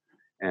pages,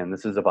 and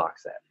this is a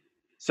box set.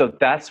 So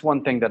that's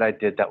one thing that I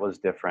did that was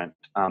different.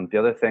 The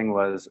other thing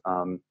was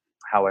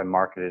how I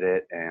marketed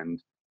it,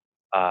 and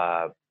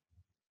I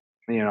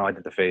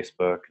did the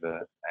Facebook,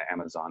 the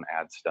Amazon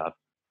ad stuff,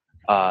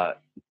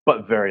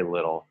 but very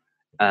little.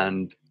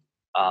 And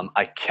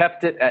I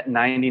kept it at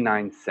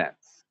 99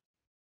 cents.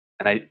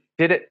 And I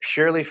did it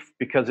purely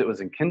because it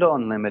was in Kindle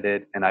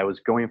Unlimited and I was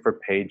going for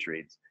page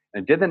reads.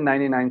 And I did the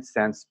 99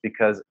 cents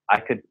because I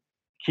could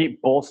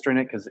keep bolstering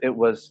it because it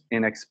was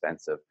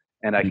inexpensive.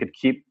 And I could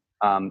keep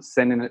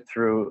sending it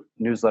through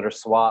newsletter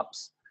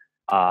swaps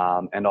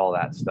and all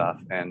that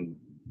stuff, and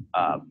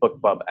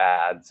BookBub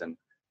ads. And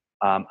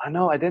I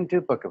know I didn't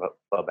do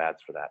BookBub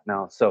ads for that.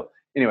 No. So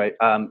anyway,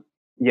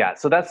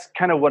 so that's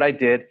kind of what I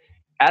did.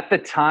 At the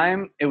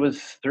time, it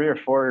was 3 or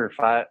 4 or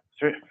 5,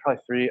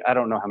 probably 3. I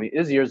don't know how many. It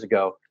was years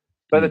ago.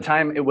 By the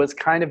time, it was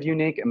kind of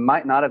unique. It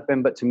might not have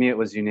been, but to me, it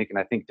was unique and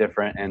I think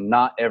different. And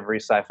not every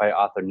sci-fi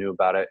author knew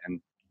about it.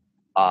 And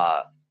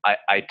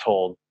I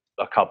told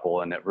a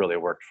couple, and it really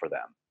worked for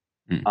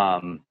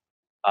them.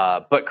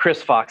 But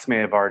Chris Fox may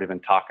have already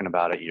been talking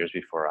about it years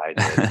before I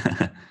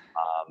did.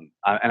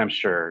 And I'm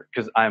sure,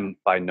 because I'm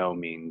by no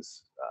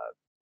means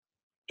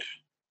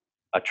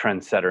a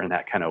trendsetter in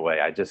that kind of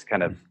way. I just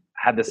kind of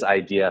had this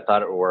idea, I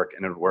thought it would work,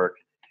 and it would work.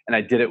 And I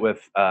did it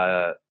with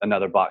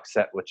another box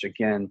set, which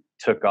again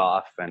took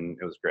off, and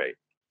it was great.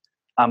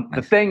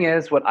 The thing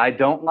is, what I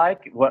don't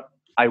like, what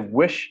I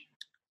wish,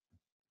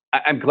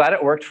 I'm glad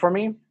it worked for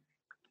me.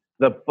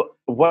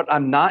 what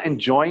I'm not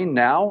enjoying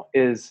now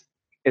is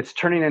it's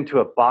turning into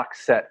a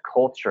box set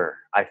culture.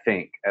 I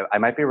think I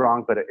might be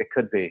wrong, but it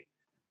could be.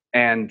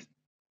 And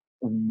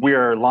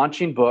we're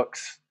launching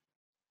books.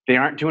 They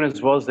aren't doing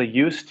as well as they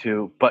used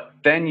to, but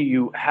then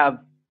you have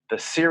the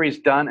series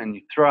done and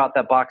you throw out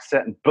that box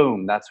set and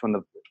boom, that's when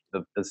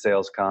the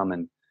sales come.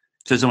 And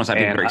so it's almost like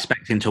people are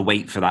expecting to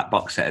wait for that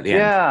box set at the end.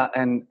 Yeah,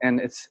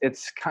 and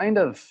it's kind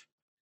of,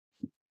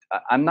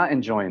 I'm not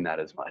enjoying that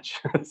as much.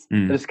 I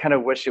just kind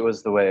of wish it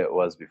was the way it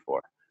was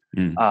before.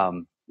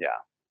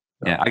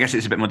 Yeah, I guess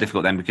it's a bit more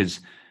difficult then, because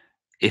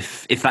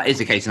if that is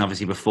the case, and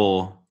obviously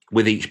before,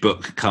 with each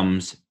book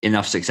comes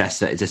enough success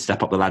that it's a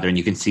step up the ladder and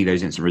you can see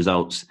those instant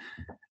results,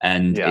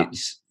 and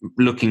it's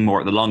looking more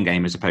at the long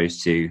game as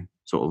opposed to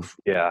sort of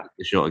the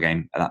shorter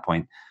game at that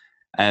point.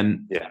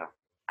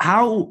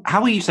 How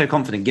are you so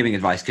confident giving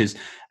advice? Because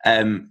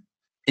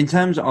in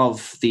terms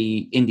of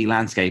the indie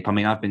landscape, I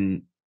mean, I've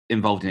been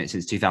involved in it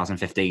since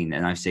 2015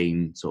 and I've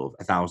seen sort of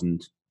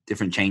 1,000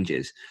 different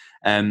changes.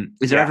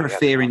 Is there ever a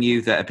fear in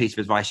you that a piece of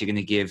advice you're going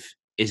to give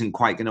isn't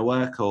quite going to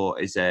work, or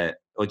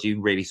do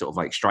you really sort of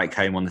like strike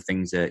home on the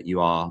things that you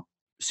are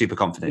super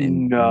confident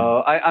in?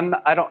 No,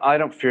 I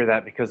don't fear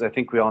that, because I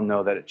think we all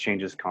know that it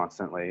changes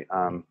constantly.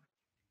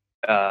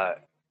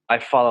 I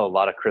follow a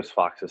lot of Chris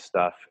Fox's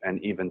stuff,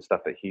 and even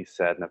stuff that he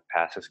said in the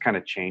past has kind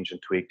of changed and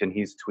tweaked, and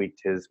he's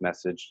tweaked his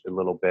message a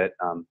little bit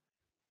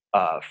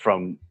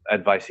from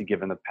advice he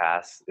given in the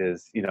past.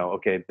 Is,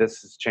 okay,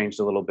 this has changed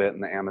a little bit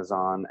in the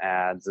Amazon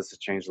ads, this has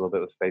changed a little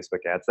bit with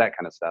Facebook ads, that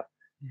kind of stuff.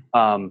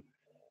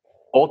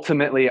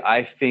 Ultimately,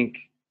 I think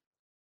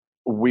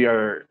we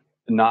are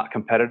not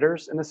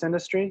competitors in this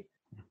industry,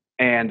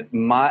 and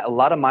a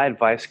lot of my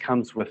advice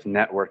comes with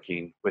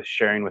networking, with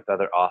sharing with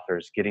other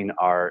authors, getting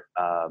our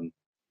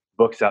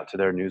books out to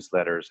their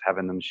newsletters,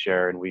 having them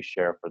share and we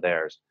share for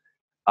theirs.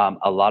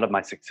 A lot of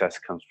my success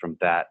comes from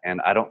that,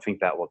 and I don't think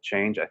that will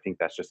change. I think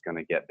that's just going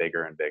to get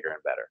bigger and bigger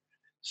and better.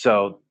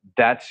 So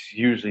that's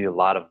usually a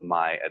lot of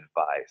my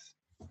advice.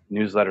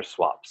 Newsletter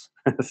swaps.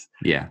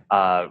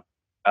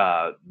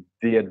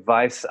 The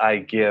advice I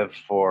give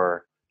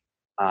for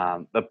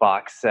the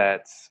box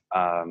sets,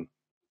 I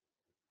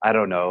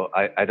don't know.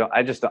 I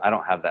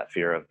don't have that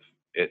fear of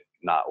it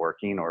not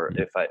working, or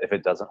if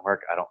it doesn't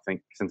work, I don't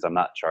think, since I'm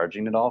not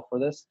charging at all for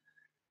this,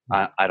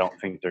 I don't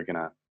think they're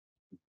gonna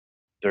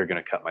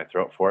cut my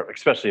throat for it,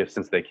 especially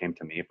since they came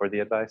to me for the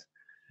advice.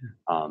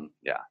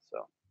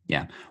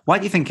 Why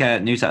do you think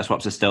newsletter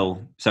swaps are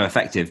still so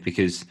effective?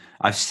 Because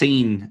I've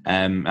seen,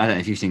 I don't know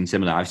if you've seen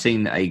similar, I've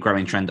seen a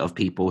growing trend of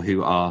people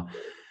who are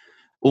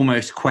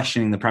almost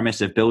questioning the premise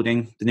of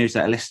building the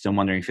newsletter list and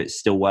wondering if it's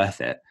still worth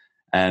it.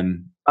 I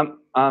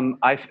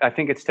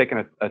think it's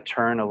taken a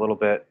turn a little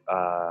bit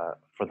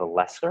for the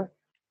lesser.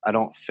 I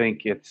don't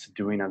think it's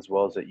doing as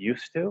well as it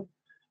used to.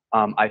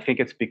 I think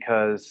it's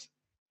because,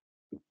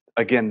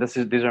 again,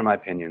 these are my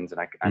opinions, and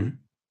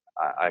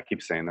I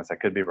keep saying this, I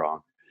could be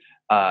wrong.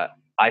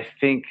 I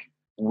think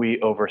we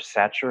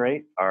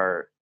oversaturate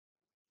our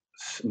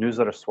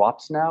newsletter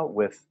swaps now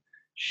with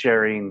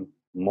sharing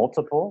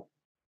multiple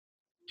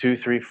 2,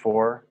 3,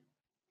 4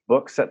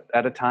 books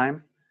at a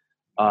time.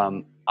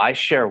 I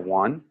share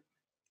one.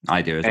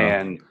 I do as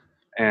well.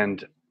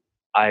 And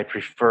I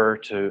prefer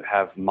to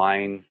have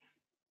mine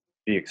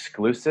be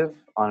exclusive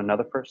on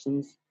another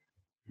person's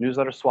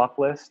newsletter swap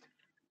list,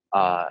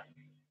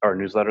 or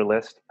newsletter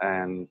list.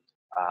 And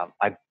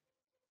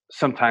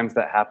sometimes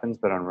that happens,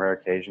 but on rare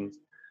occasions.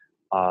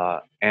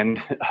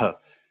 And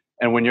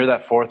when you're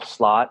that 4th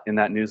slot in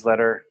that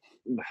newsletter,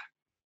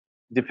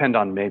 depend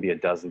on maybe a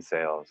dozen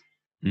sales.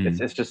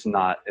 It's just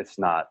not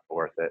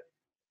worth it.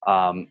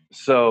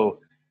 So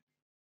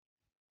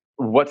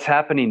what's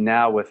happening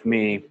now with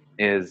me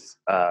is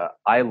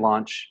I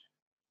launch,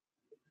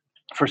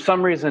 for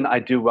some reason I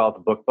do well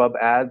with the BookBub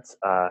ads.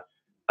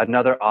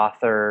 Another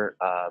author,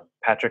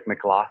 Patrick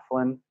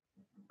McLaughlin,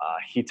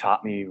 he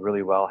taught me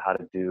really well how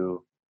to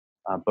do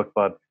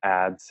BookBub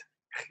ads.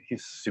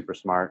 He's super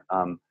smart.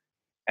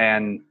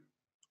 And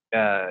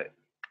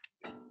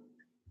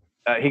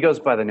he goes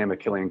by the name of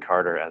Killian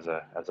Carter as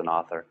an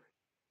author.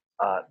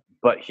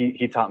 But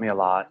he taught me a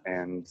lot,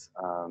 and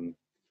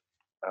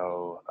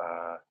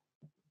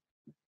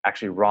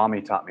actually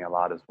Rami taught me a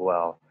lot as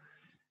well.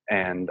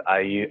 And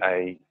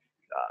I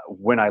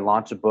when I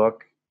launch a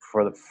book,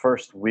 for the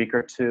first week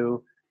or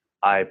two,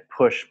 I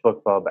push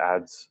BookBub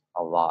ads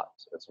a lot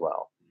as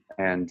well.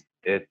 And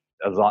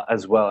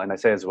as well, and I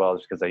say as well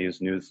is because I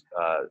use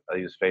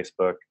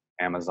Facebook,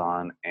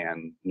 Amazon,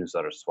 and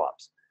newsletter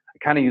swaps. I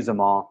kind of use them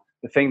all.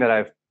 The thing that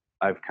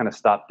I've kind of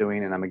stopped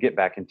doing, and I'm gonna get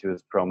back into,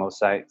 is promo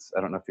sites.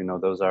 I don't know if you know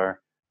those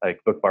are,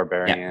 like Book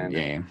Barbarian,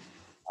 and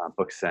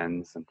Book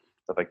Sends and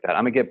stuff like that.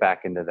 I'm gonna get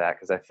back into that,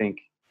 because I think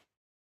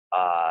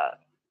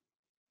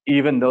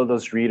even though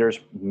those readers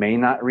may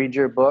not read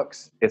your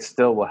books, it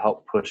still will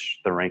help push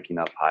the ranking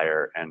up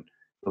higher, and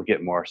you'll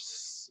get more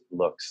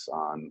looks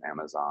on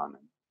Amazon.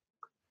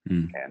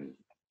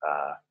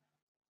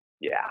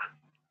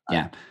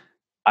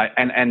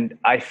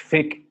 I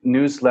think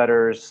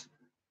newsletters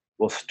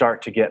will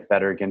start to get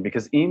better again,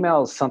 because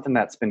email is something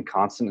that's been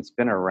constant. It's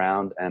been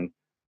around, and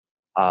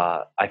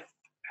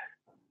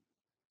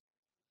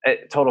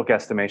total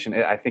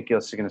guesstimation, I think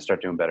it's going to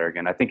start doing better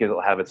again. I think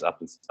it'll have its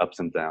ups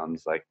and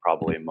downs, like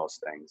probably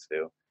most things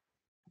do.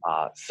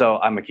 So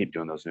I'm gonna keep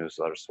doing those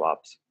newsletter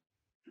swaps.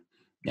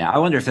 Yeah, I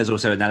wonder if there's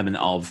also an element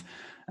of,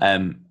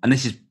 and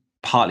this is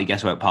partly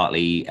guesswork,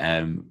 partly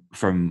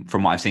from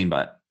what I've seen,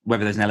 but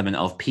whether there's an element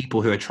of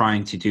people who are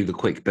trying to do the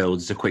quick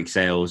builds, the quick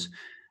sales,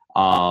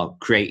 are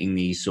creating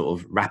these sort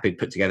of rapid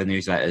put together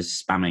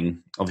newsletters,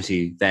 spamming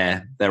obviously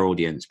their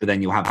audience, but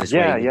then you'll have this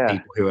wave of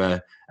people who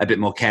are a bit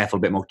more careful, a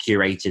bit more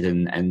curated,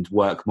 and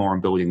work more on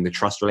building the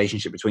trust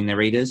relationship between their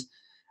readers.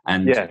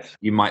 And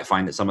you might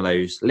find that some of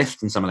those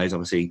lift and some of those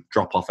obviously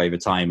drop off over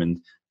time, and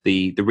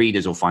the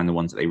readers will find the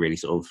ones that they really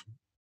sort of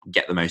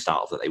get the most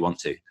out of, that they want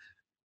to.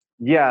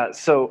 Yeah,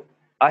 so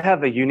I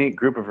have a unique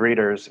group of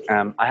readers.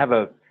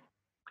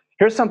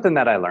 Here's something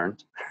that I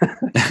learned,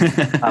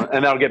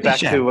 and I'll get back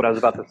to what I was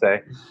about to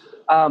say.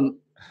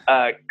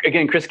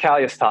 Again, Chris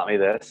Callius taught me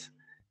this.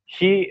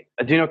 Do you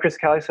know Chris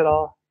Callius at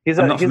all? He's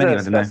a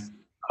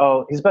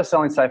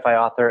best-selling sci-fi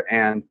author,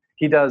 and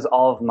he does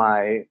all of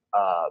my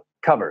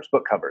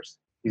book covers.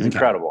 He's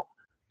incredible.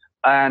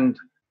 And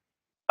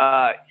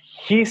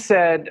he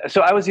said,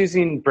 so I was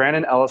using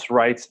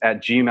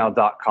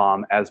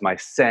BrandonEllisWrites@gmail.com as my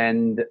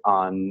send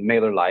on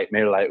MailerLite.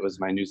 MailerLite is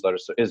my newsletter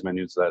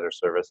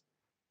service.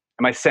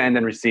 And my send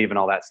and receive and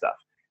all that stuff.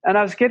 And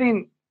I was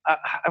getting,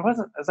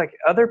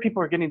 other people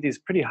were getting these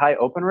pretty high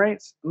open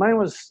rates. Mine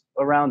was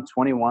around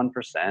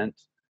 21%,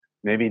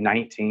 maybe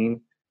 19%,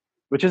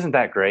 which isn't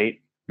that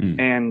great.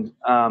 And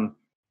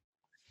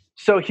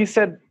so he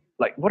said,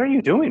 like, what are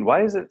you doing?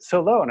 Why is it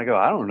so low? And I go,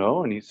 I don't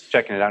know. And he's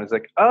checking it out. He's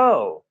like,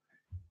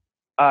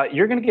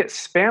 you're going to get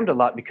spammed a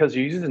lot because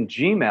you're using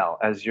Gmail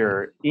as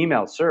your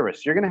email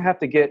service. You're going to have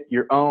to get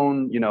your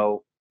own,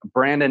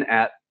 Brandon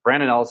at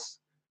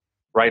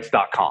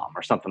BrandonEllisWrites.com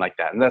or something like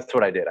that. And that's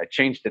what I did. I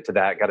changed it to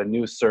that, got a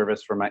new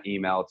service for my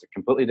email. It's a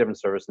completely different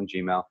service than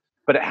Gmail,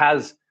 but it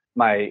has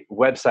my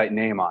website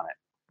name on it.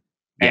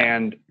 Yeah.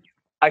 And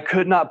I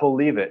could not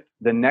believe it.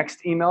 The next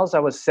emails I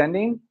was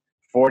sending,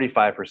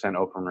 45%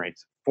 open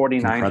rates,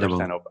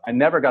 49% open. I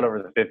never got over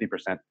the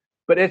 50%,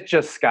 but it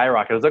just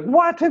skyrocketed. I was like,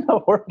 what in the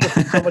world? This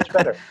is so much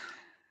better.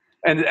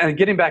 And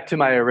getting back to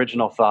my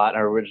original thought,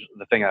 or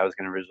the thing I was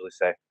going to originally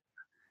say,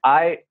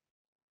 I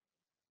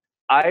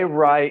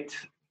write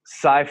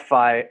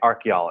sci-fi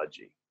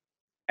archaeology,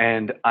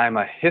 and I'm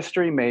a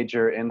history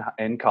major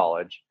in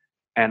college,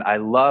 and I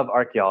love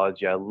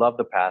archaeology. I love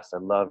the past. I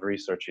love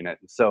researching it.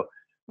 And so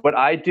what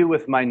I do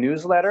with my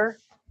newsletter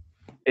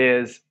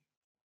is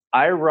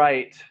I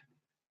write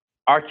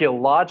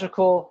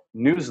archaeological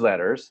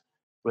newsletters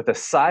with a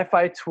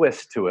sci-fi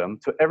twist to them,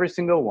 to every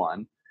single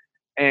one,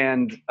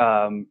 and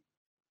kind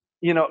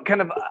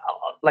of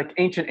like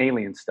ancient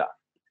alien stuff.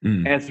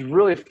 And it's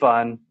really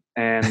fun,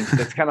 and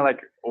it's kind of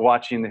like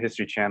watching the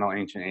History Channel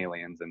Ancient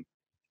Aliens, and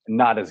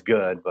not as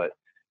good, but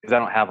because I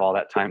don't have all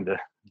that time to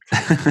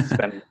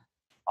spend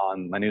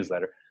on my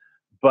newsletter.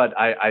 But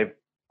I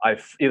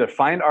either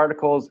find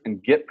articles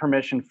and get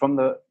permission from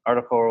the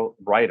article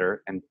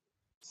writer and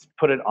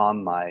put it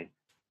on my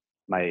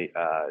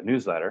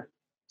newsletter,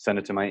 send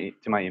it to my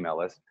email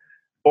list,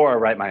 or I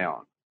write my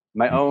own.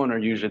 My own are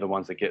usually the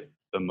ones that get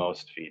the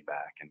most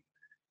feedback, and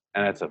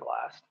it's a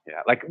blast.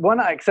 Yeah, like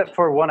except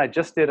for one I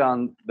just did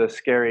on the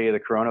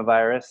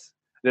coronavirus.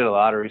 I did a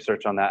lot of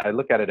research on that. I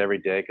look at it every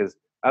day because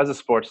I was a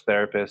sports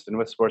therapist, and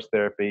with sports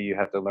therapy, you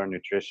have to learn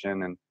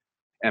nutrition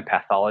and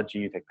pathology.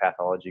 You take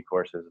pathology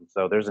courses, and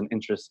so there's an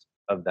interest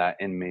of that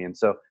in me. And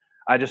so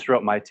I just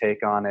wrote my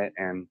take on it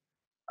and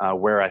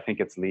where I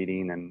think it's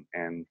leading,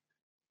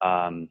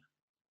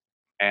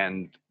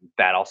 and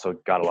that also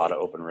got a lot of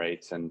open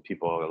rates and a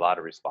lot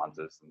of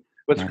responses. And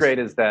what's great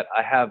is that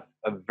I have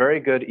a very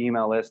good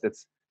email list.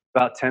 It's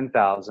about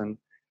 10,000,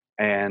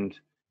 and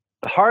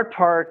the hard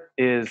part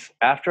is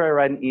after I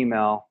write an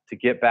email to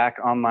get back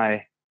on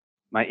my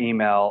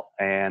email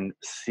and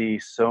see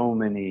so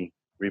many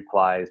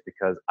replies,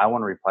 because I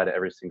want to reply to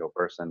every single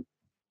person,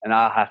 and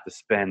I'll have to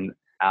spend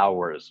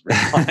hours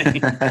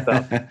replying.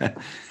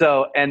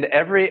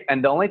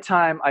 And the only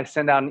time I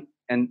send out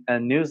a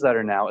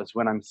newsletter now is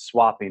when I'm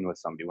swapping with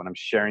somebody, when I'm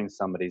sharing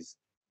somebody's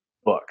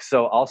book.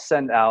 So I'll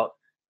send out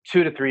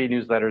 2 to 3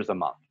 newsletters a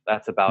month.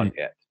 That's about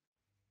it.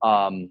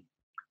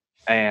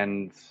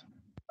 And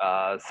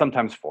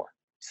sometimes 4.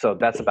 So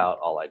that's about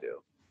all I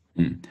do.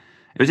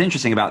 It was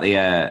interesting about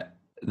the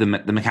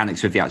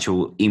mechanics of the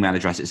actual email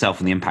address itself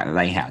and the impact that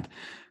they had,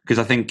 because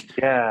I think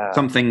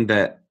something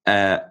that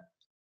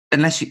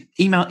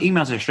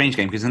emails are a strange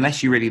game, because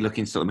unless you really look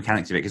into the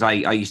mechanics of it, because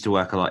I used to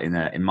work a lot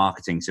in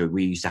marketing, so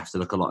we used to have to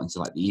look a lot into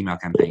like the email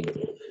campaign,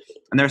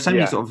 and there are so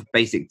many sort of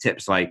basic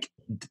tips, like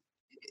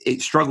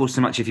it struggles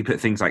so much if you put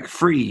things like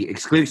free,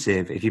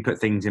 exclusive, if you put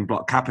things in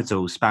block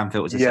capitals, spam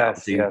filters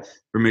to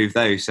remove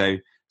those. So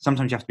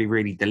sometimes you have to be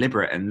really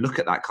deliberate and look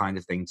at that kind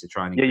of thing to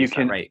try and increase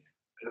that rate.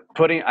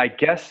 I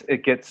guess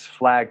it gets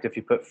flagged if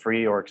you put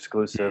free or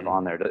exclusive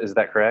on there. Is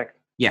that correct?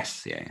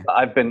 Yes. Yeah.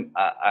 I've been,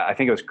 I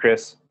think it was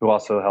Chris who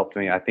also helped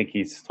me. I think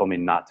he's told me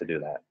not to do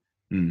that.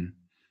 Mm.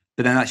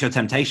 But then that's your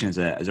temptation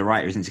as a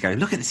writer, isn't it? To go,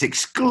 look at this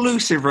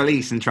exclusive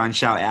release and try and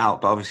shout it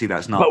out. But obviously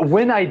that's not. But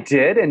when I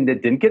did and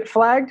it didn't get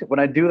flagged, when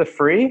I do the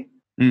free,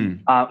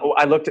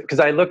 I looked at, because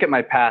I look at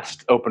my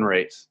past open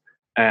rates,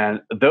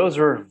 and those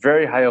were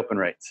very high open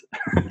rates.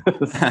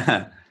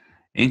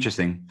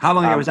 Interesting. How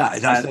long ago was that?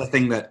 Is that still a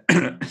thing that?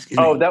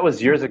 That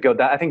was years ago.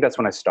 I think that's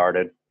when I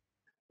started.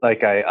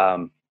 Like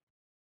I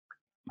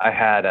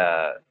had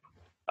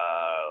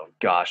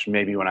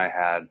maybe when I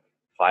had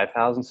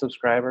 5,000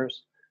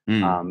 subscribers,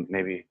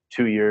 maybe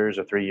 2 years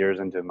or 3 years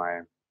into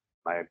my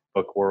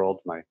book world,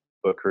 my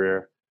book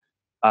career,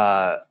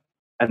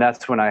 and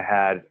that's when I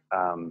had.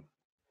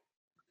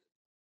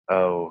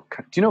 Do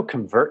you know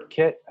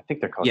ConvertKit? I think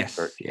they're called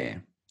ConvertKit. Yeah.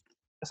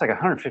 It's like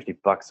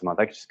 $150 a month.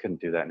 I just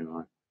couldn't do that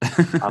anymore.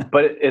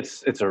 But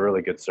it's a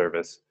really good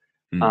service.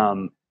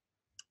 Probably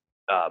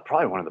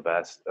one of the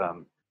best.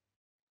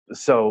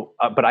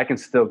 But I can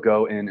still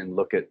go in and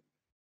look at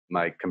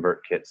my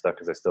ConvertKit stuff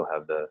because I still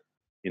have the,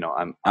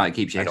 it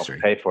keeps you history. I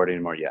don't pay for it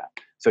anymore. Yeah.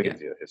 So it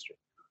gives you a history.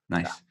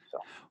 Nice. Yeah, so.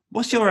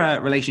 What's your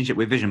relationship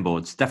with vision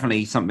boards?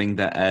 Definitely something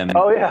that.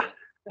 Oh yeah.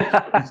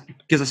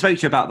 Because I spoke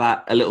to you about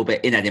that a little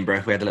bit in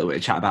Edinburgh. We had a little bit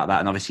of chat about that,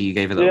 and obviously you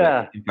gave a little bit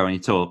of info on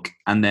your talk.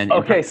 And then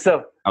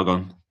so I'll go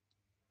on.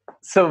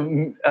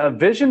 So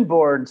vision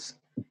boards.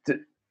 Do you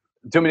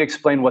want me to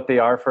explain what they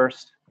are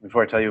first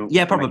before I tell you?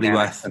 Yeah, probably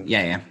worth.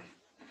 Yeah.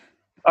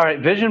 All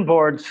right, vision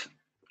boards,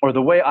 or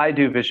the way I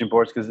do vision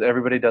boards, because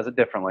everybody does it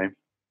differently.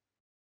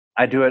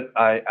 I do it.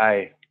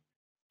 I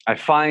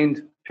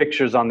find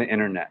pictures on the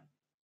internet,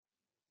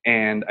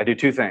 and I do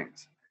two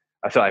things.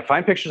 So I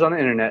find pictures on the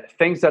internet,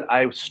 things that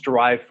I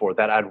strive for,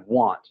 that I'd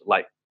want,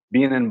 like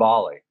being in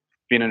Bali,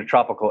 being in a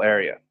tropical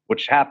area,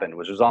 which happened,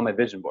 which was on my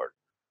vision board.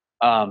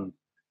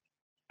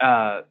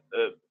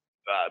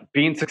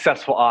 Being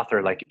successful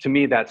author, like to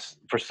me, that's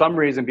for some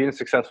reason, being a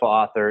successful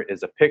author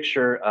is a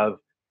picture of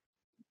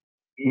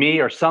me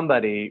or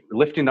somebody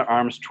lifting their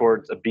arms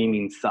towards a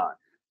beaming sun.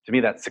 To me,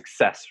 that's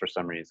success for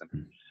some reason.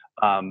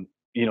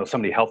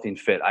 Somebody healthy and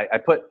fit. I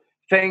put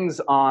things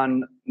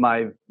on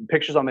my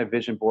pictures on my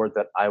vision board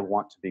that I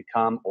want to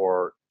become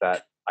or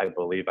that I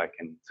believe I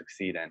can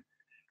succeed in,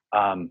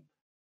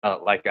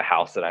 like a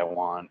house that I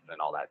want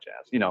and all that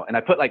jazz, and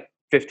I put like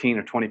 15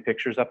 or 20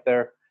 pictures up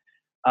there.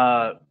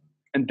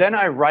 And then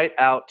I write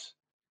out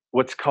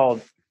what's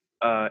called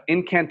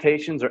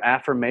incantations or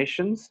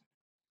affirmations,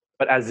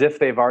 but as if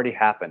they've already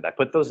happened. I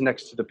put those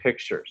next to the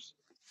pictures,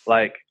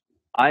 like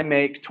I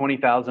make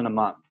 20,000 a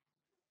month,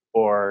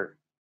 or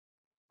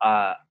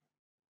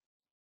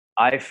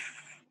I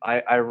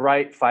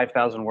write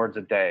 5,000 words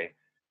a day,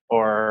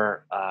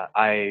 or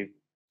I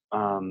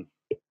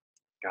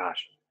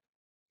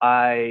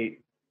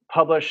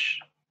publish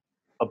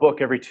a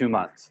book every 2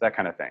 months, that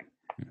kind of thing.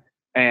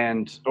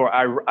 Or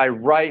I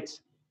write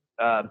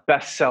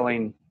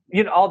best-selling,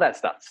 all that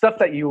stuff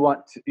that you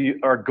want to,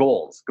 are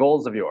goals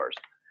of yours.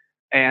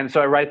 And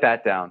so I write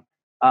that down.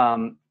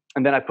 And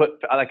then I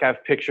have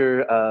a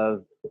picture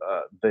of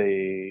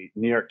the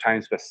New York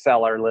Times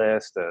bestseller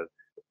list,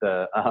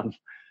 the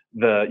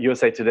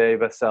USA Today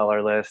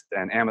bestseller list,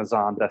 and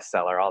Amazon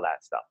bestseller, all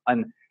that stuff.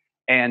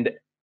 And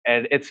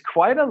it's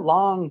quite a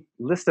long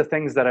list of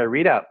things that I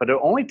read out, but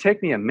it'll only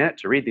take me a minute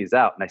to read these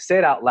out. And I say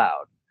it out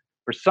loud.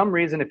 For some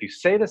reason, if you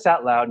say this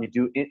out loud and you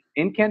do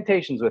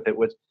incantations with it,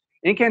 which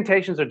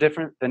incantations are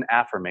different than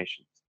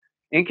affirmations.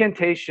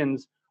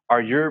 Incantations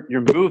are you're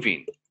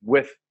moving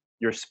with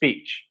your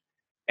speech,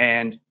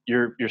 and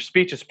your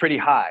speech is pretty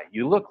high.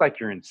 You look like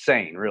you're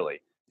insane,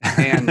 really.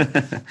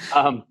 And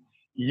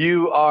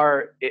you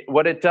are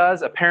what it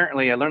does.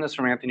 Apparently, I learned this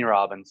from Anthony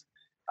Robbins.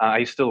 I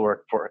used to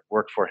work for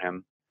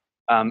him.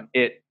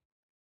 It's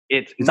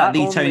is that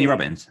the Tony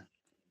Robbins?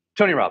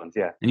 Tony Robbins,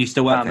 yeah. And you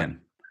still work for him?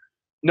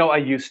 No, I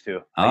used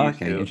to.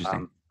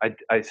 Interesting.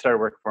 I started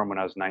working for him when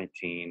I was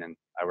 19, and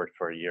I worked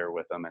for a year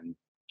with him, and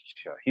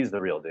he's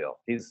the real deal.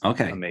 He's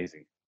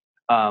amazing.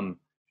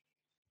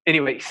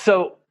 Anyway,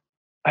 so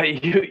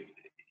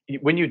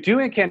when you do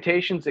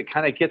incantations, it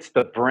kind of gets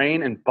the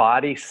brain and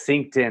body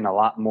synced in a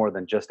lot more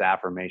than just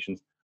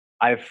affirmations.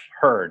 I've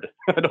heard.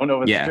 I don't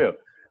know if it's true,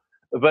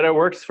 but it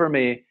works for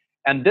me.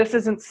 And this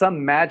isn't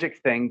some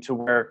magic thing to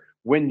where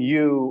when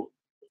you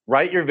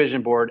write your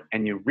vision board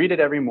and you read it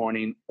every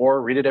morning,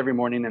 or read it every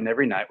morning and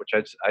every night, which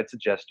I'd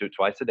suggest do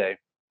twice a day,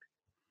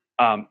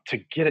 to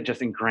get it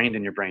just ingrained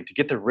in your brain, to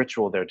get the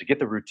ritual there, to get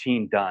the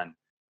routine done,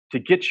 to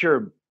get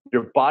your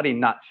body,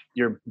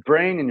 your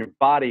brain and your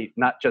body,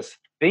 not just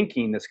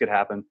thinking this could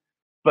happen,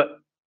 but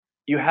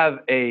you have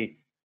a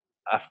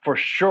for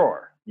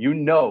sure,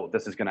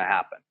 this is going to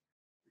happen.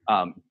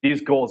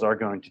 These goals are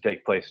going to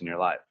take place in your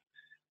life.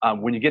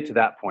 When you get to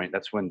that point,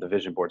 that's when the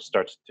vision board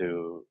starts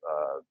to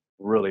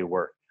really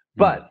work.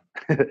 But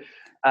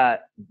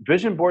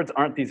vision boards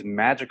aren't these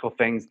magical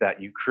things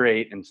that you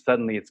create and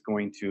suddenly it's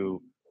going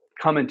to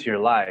come into your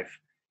life.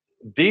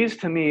 These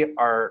to me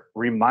are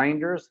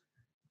reminders.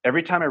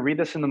 Every time I read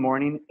this in the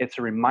morning, it's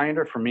a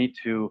reminder for me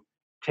to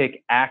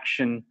take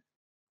action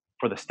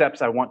for the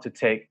steps I want to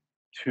take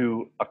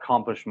to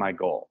accomplish my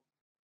goal.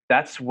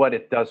 That's what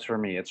it does for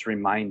me. It's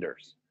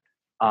reminders.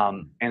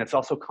 And it's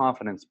also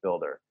confidence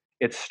builder.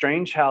 It's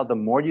strange how the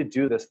more you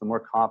do this, the more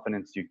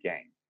confidence you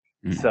gain.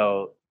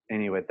 So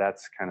anyway,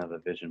 that's kind of the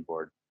vision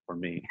board for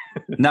me.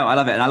 No, I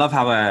love it. And I love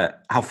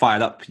how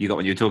fired up you got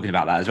when you were talking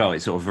about that as well.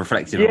 It's sort of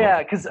reflective of Yeah,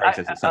 the because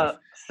process itself.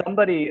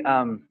 somebody,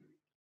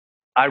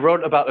 I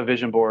wrote about a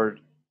vision board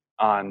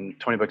on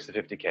 20 Books to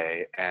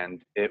 50K,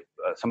 and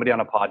somebody on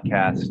a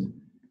podcast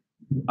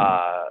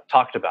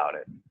talked about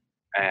it.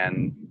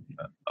 And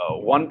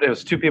it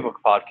was two people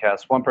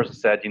podcast. One person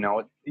said,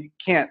 you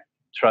can't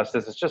trust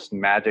this. It's just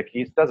magic.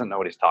 He doesn't know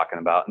what he's talking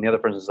about. And the other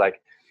person's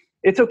like,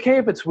 it's okay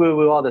if it's woo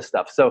woo, all this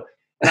stuff. So,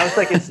 and I was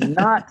like,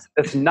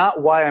 it's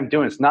not why I'm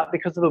doing it. It's not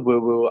because of the woo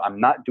woo. I'm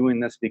not doing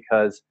this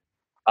because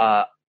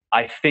I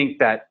think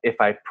that if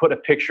I put a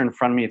picture in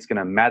front of me, it's going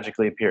to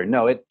magically appear.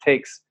 No, it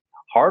takes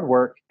hard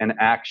work and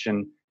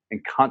action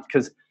and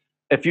because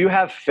if you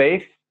have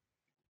faith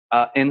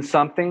in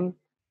something,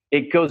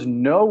 it goes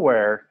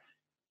nowhere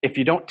if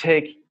you don't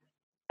take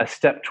a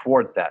step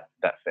toward that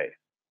faith.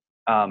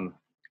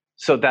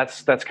 So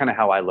that's kind of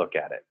how I look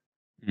at it.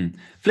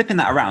 Flipping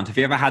that around, have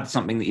you ever had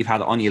something that you've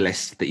had on your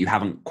list that you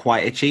haven't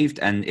quite achieved?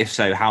 And if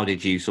so, how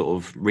did you sort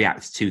of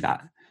react to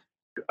that?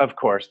 Of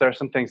course, there are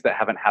some things that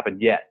haven't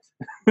happened yet.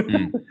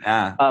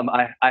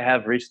 I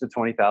have reached the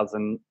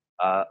 20,000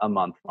 a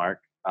month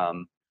mark.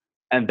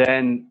 And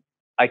then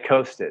I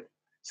coasted.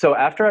 So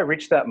after I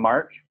reached that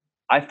mark,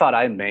 I thought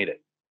I had made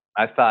it.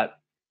 I thought,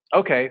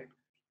 okay,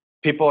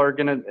 people are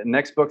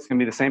next book's gonna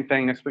be the same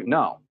thing next week.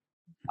 No,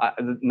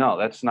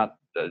 that's not.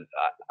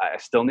 I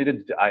still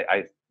needed.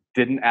 I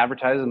didn't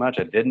advertise as much.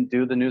 I didn't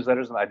do the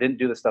newsletters. I didn't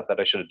do the stuff that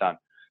I should have done.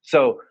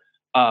 So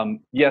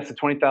yes, the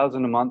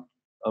 20,000 a month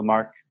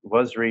mark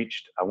was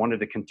reached. I wanted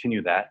to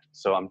continue that.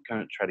 So I'm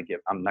going to try to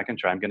I'm not going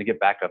to try. I'm going to get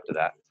back up to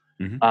that.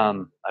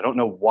 I don't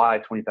know why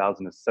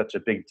 20,000 is such a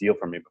big deal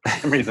for me, but for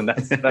some reason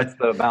that's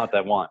the amount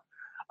I want.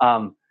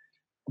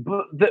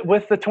 But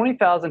with the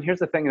 20,000, here's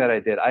the thing that I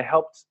did. I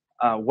helped.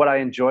 What I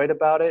enjoyed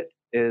about it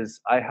is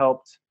I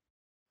helped.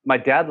 My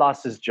dad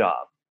lost his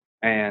job,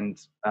 and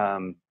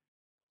I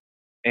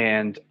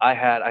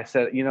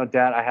said,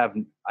 Dad,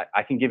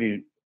 I can give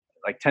you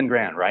like 10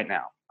 grand right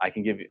now. I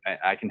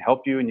can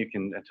help you, and you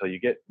can until you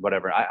get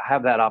whatever. I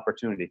have that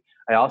opportunity.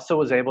 I also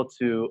was able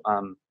to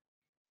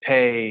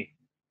pay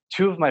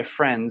two of my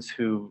friends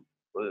who,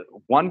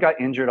 one got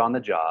injured on the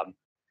job,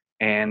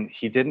 and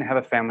he didn't have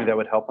a family that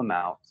would help him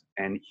out,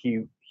 and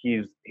he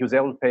was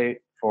able to pay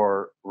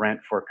for rent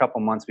for a couple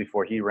months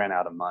before he ran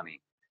out of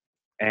money,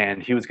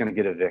 and he was going to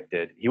get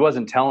evicted. He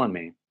wasn't telling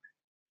me,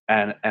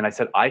 and I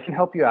said, I can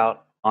help you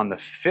out on the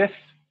 5th.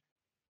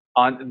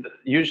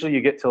 Usually you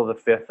get till the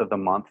 5th of the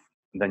month,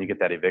 and then you get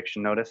that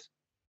eviction notice.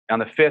 On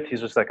the 5th, he's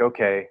just like,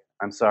 okay,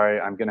 I'm sorry,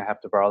 I'm going to have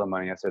to borrow the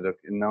money. I said,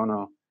 okay,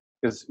 no,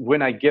 because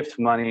when I gift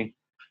money,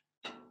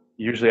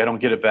 usually I don't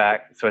get it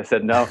back. So I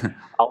said, no,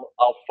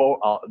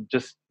 I'll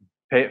just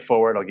pay it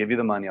forward. I'll give you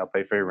the money. I'll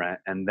pay for your rent.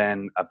 And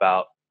then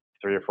about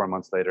 3 or 4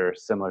 months later, a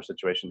similar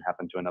situation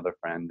happened to another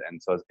friend,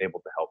 and so I was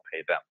able to help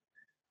pay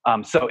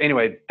them. So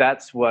anyway,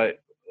 that's what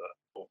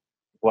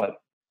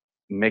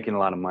making a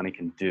lot of money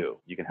can do.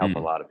 You can help a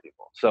lot of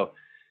people. So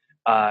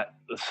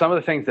some of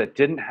the things that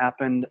didn't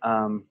happen,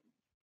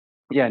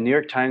 New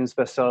York Times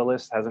bestseller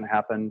list hasn't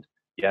happened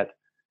yet.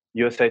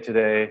 USA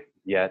Today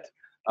yet.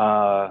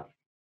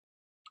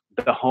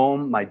 The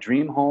home, my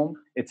dream home,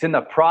 it's in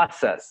the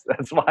process.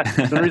 That's why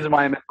the reason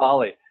why I'm in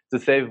Bali, to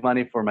save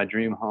money for my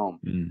dream home.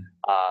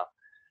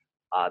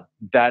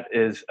 That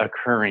is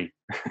occurring.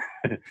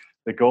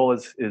 The goal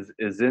is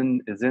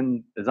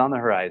on the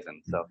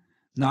horizon. So.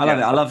 No,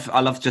 I love it. I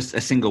love just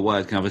a single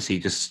word can obviously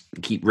just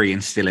keep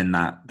reinstilling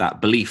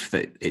that belief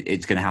that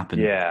it's going to happen.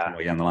 Yeah.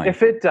 Way down the line.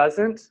 If it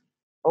doesn't,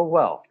 oh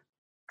well,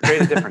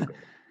 create a different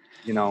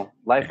goal.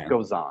 Life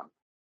goes on.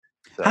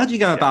 So, how do you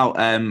go about?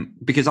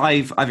 Because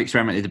I've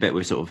experimented a bit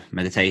with sort of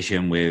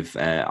meditation. With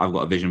I've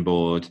got a vision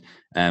board,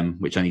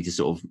 which I need to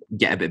sort of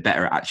get a bit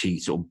better at actually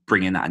sort of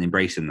bringing that and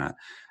embracing that.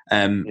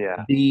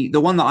 The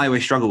one that I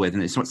always struggle with,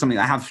 and it's something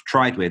I have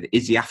tried with,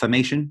 is the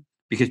affirmation.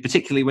 Because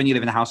particularly when you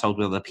live in a household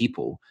with other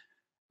people.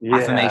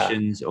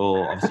 Affirmations,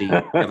 or obviously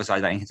the other side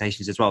of that,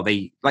 incantations as well.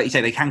 They, like you say,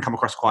 they can come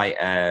across quite,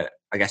 I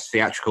guess,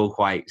 theatrical,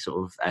 quite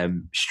sort of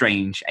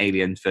strange,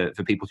 alien for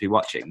people to be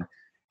watching.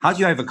 How do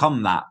you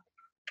overcome that?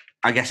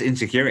 I guess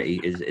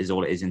insecurity is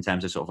all it is in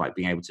terms of sort of like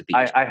being able to be.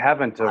 I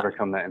haven't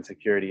overcome that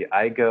insecurity.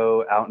 I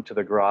go out into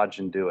the garage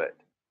and do it.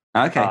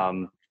 Okay.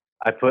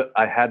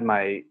 I had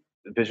my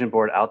vision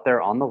board out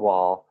there on the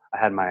wall. I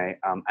had my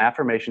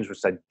affirmations, which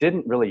I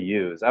didn't really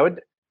use.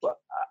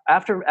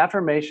 After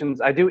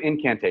affirmations, I do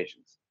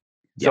incantations.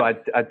 So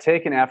I'd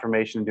take an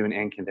affirmation and do an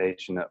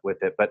incantation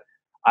with it. But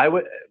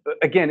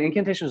again,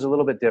 incantation is a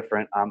little bit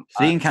different.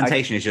 So the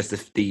incantation is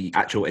just the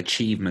actual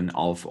achievement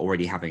of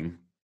already having,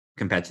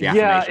 compared to the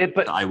affirmation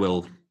that I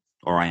will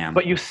or I am.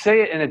 But you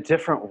say it in a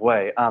different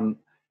way.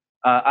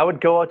 I would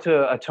go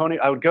to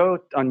I would go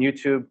on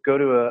YouTube, go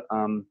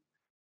to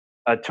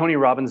a Tony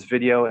Robbins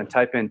video and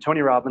type in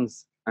Tony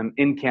Robbins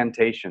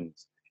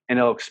incantations, and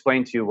it'll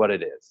explain to you what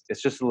it is.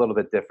 It's just a little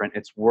bit different.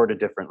 It's worded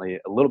differently,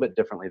 a little bit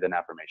differently than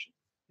affirmation.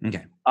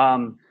 Okay.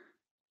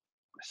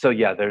 So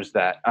yeah, there's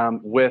that.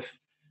 Anyway,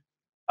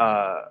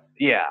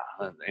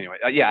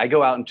 I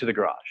go out into the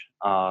garage.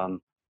 I'm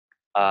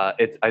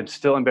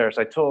still embarrassed.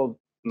 I told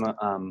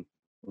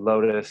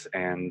Lotus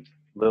and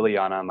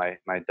Liliana, my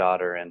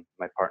daughter, and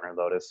my partner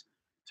Lotus,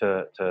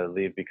 to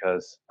leave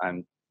because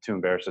I'm too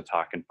embarrassed to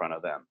talk in front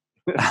of them.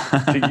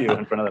 To you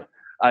in front of them.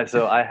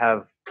 So I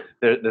have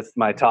this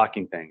my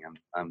talking thing.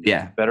 I'm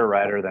a better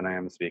writer than I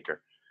am a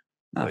speaker.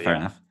 Oh, fair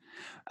enough.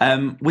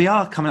 We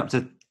are coming up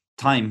to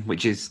time,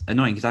 which is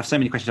annoying because I have so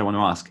many questions I want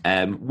to ask.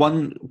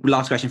 One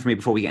last question for me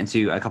before we get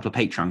into a couple of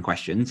Patreon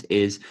questions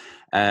is,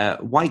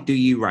 why do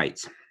you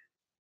write?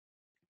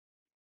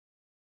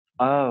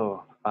 I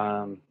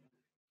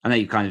know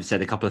you kind of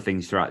said a couple of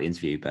things throughout the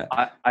interview, but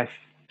I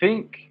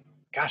think,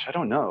 gosh, I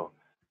don't know.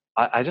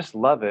 I just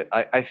love it.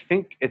 I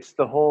think it's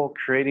the whole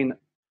creating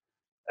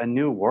a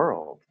new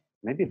world.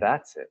 Maybe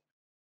that's it.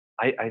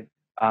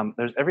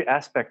 There's every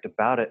aspect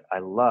about it I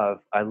love.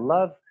 I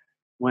love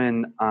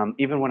when,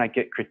 even when I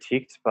get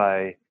critiqued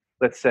by,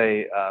 let's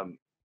say,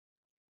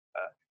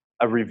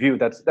 a review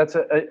that's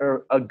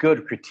a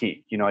good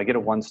critique. You know, I get a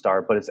 1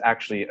 star, but it's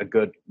actually a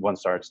good 1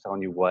 star. It's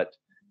telling you what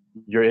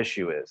your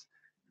issue is.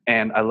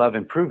 And I love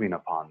improving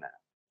upon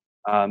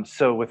that.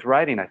 So with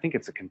writing, I think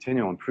it's a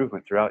continual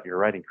improvement throughout your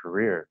writing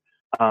career.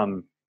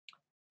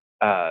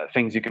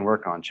 Things you can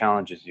work on,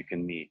 challenges you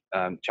can meet,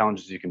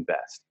 challenges you can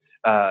best.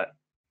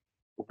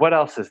 What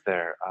else is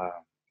there?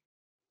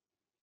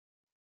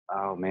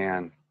 Oh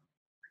man,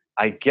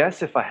 I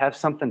guess if I have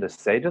something to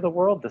say to the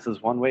world, this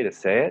is one way to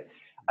say it.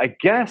 I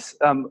guess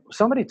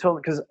somebody told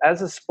me, because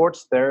as a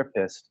sports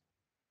therapist,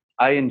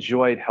 I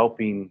enjoyed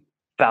helping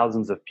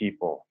thousands of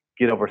people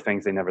get over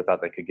things they never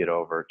thought they could get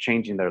over,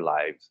 changing their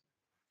lives.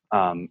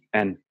 And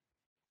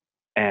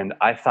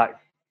I thought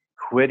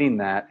quitting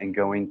that and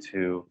going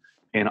to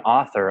an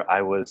author,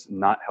 I was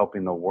not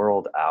helping the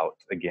world out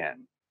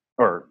again,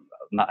 or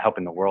not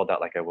helping the world out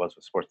like I was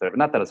with sports therapy.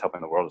 Not that I was helping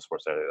the world with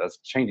sports therapy. I was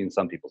changing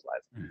some people's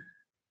lives.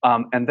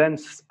 And then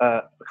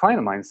a client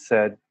of mine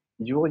said,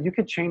 you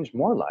could change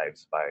more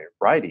lives by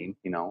writing.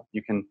 You know,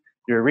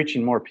 you're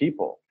reaching more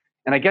people.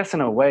 And I guess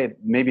in a way,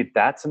 maybe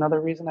that's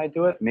another reason I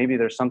do it. Maybe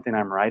there's something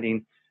I'm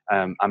writing.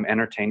 I'm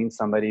entertaining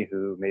somebody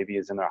who maybe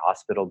is in their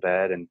hospital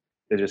bed and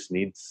they just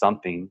need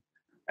something.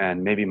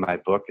 And maybe my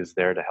book is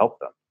there to help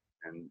them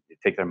and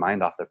take their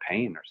mind off their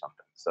pain or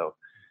something. So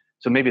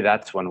maybe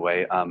that's one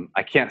way.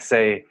 I can't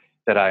say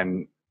that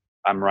I'm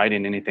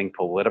writing anything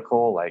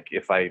political. Like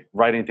if I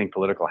write anything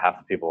political, half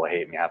the people will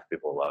hate me, half the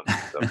people will love me.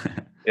 So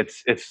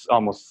it's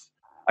almost,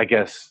 I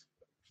guess,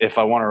 if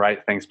I want to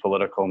write things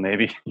political,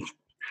 maybe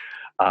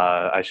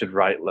I should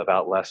write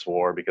about less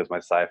war, because my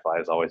sci-fi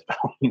is always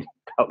about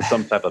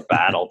some type of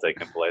battle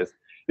taking place,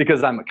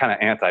 because I'm kind of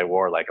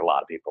anti-war like a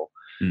lot of people.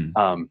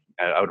 I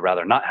would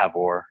rather not have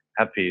war,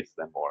 have peace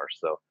than war.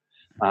 So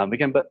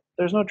again, but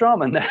there's no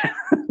drama in that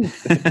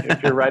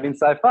if you're writing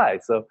sci-fi.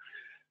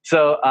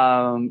 So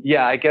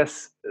I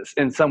guess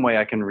in some way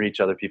I can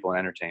reach other people and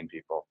entertain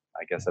people.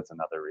 I guess that's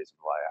another reason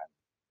why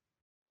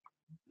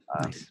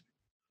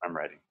I'm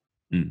writing.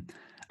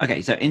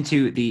 Okay, so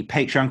into the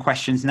Patreon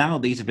questions now.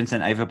 These have been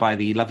sent over by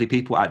the lovely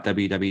people at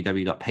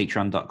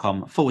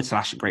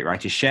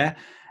www.patreon.com/greatwritersshare.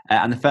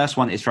 And the first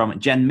one is from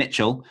Jen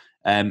Mitchell,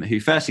 who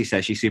firstly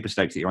says she's super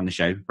stoked that you're on the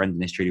show. Brendan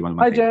is truly one of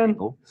my favorite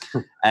people.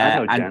 I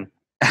know Jen.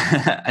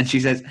 And she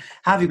says,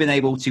 have you been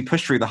able to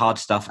push through the hard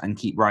stuff and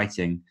keep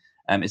writing?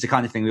 It's the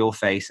kind of thing we all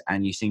face,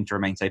 and you seem to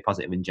remain so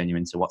positive and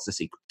genuine. So what's the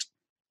secret?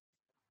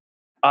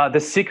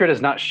 The secret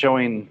is not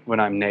showing when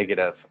I'm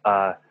negative.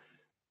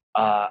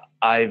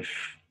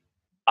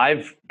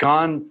 I've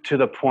gone to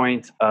the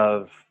point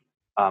of,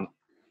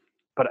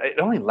 but it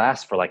only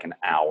lasts for like an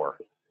hour.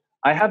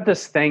 I have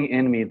this thing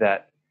in me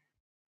that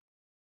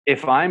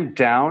if I'm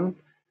down,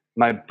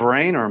 my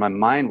brain or my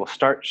mind will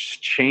start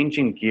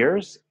changing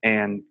gears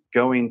and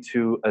going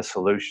to a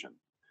solution.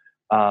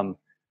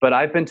 But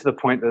I've been to the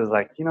point that is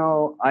like,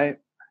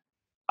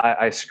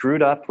 I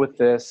screwed up with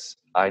this.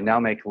 I now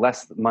make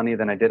less money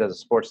than I did as a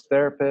sports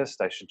therapist.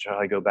 I should try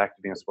to go back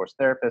to being a sports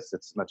therapist.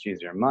 It's much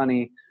easier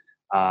money.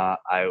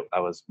 I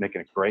was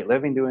making a great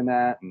living doing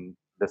that, and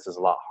this is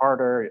a lot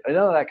harder. I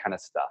know that kind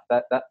of stuff.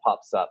 That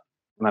pops up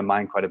in my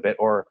mind quite a bit.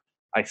 Or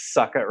I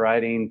suck at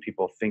writing.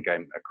 People think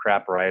I'm a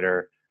crap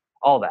writer.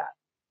 All that.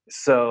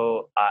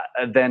 So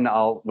then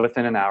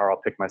within an hour,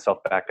 I'll pick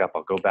myself back up.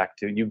 I'll go back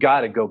to, you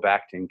got to go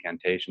back to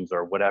incantations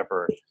or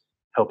whatever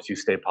helps you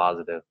stay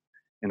positive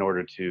in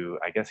order to,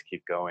 I guess,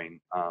 keep going.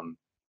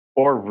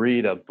 Or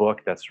read a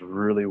book that's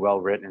really well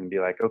written and be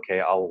like,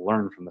 okay, I'll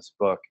learn from this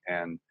book.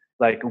 And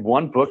like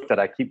one book that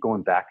I keep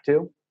going back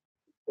to,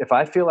 if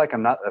I feel like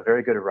I'm not a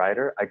very good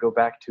writer, I go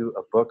back to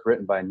a book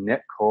written by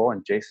Nick Cole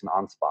and Jason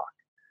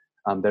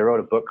Anspach. They wrote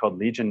a book called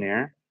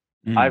Legionnaire.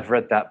 I've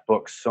read that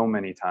book so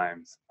many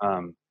times.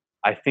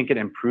 I think it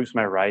improves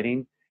my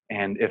writing.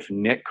 And if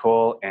Nick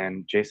Cole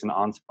and Jason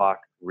Anspach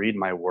read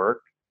my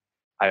work,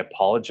 I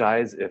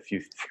apologize if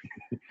you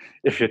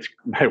if it's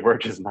my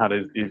work is not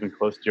even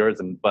close to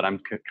yours, but I'm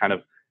kind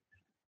of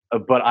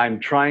but I'm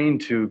trying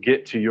to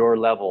get to your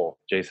level,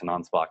 Jason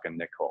Onspach and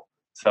Nick Cole.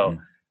 So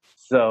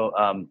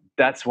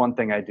that's one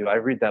thing I do. I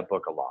read that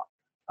book a lot.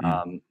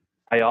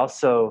 I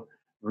also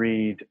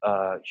read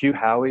Hugh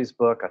Howey's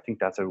book. I think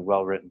that's a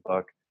well-written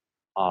book.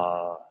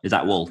 Is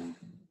that Wool?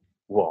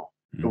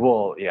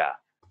 Wool, yeah.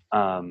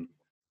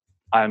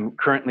 I'm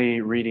currently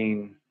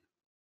reading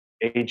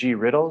A.G.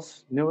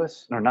 Riddle's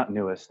newest, or not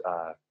newest.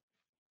 I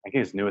think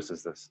his newest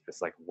is this.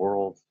 It's like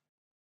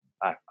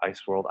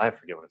Ice World. I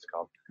forget what it's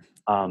called.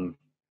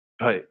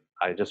 But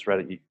I just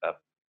read a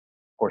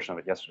portion of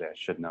it yesterday. I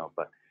should know,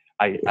 but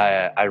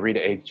I read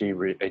A.G.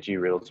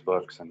 Riddle's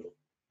books, and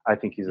I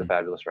think he's a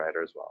fabulous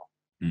writer as well.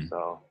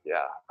 So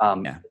yeah.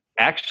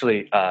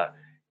 Actually,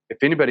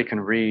 if anybody can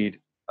read,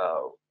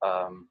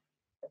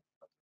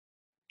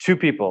 two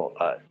people,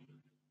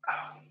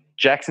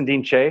 Jackson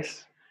Dean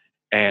Chase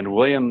and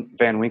William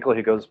Van Winkle,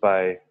 who goes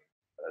by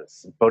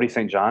Bodie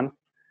St. John.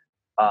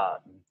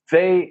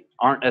 They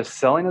aren't as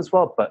selling as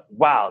well, but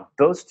wow,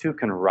 those two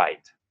can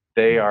write.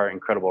 They are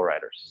incredible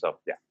writers. So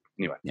yeah.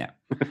 Anyway. Yeah.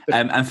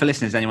 And for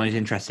listeners, anyone who's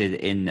interested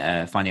in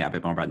finding out a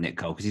bit more about Nick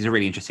Cole, because he's a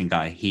really interesting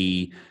guy.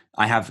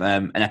 I have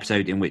an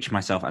episode in which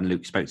myself and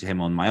Luke spoke to him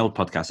on my old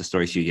podcast, The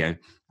Story Studio,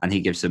 and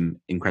he gives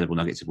some incredible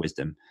nuggets of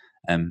wisdom.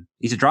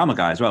 He's a drama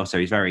guy as well, so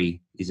he's a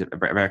very,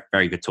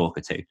 very good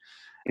talker too.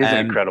 He's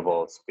an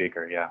incredible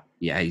speaker, yeah.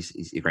 Yeah,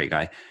 he's a great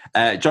guy.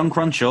 John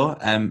Cronshaw,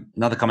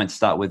 another comment to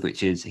start with,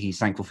 which is he's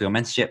thankful for your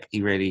mentorship.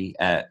 He really...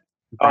 that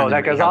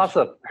guy's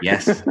awesome.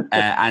 Yes.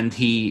 And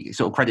he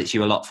sort of credits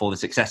you a lot for the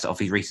success of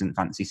his recent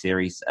fantasy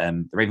series,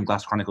 the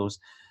Ravenglass Chronicles.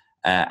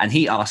 And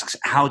he asks,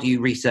 how do you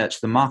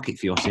research the market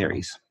for your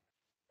series?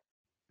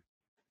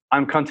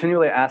 I'm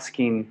continually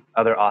asking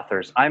other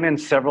authors. I'm in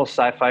several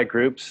sci-fi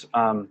groups,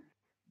 and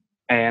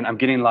I'm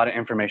getting a lot of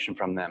information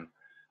from them.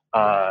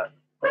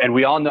 And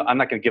we all know, I'm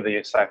not going to give the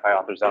sci-fi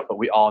authors out, but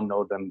we all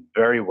know them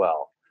very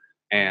well.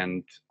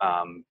 And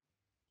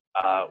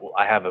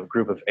I have a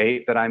group of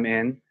 8 that I'm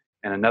in,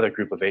 and another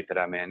group of 8 that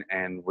I'm in,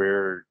 and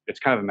it's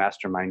kind of a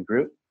mastermind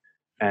group,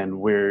 and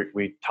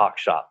we talk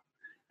shop.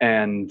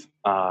 And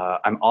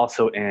I'm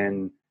also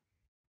in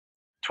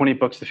 20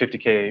 Books to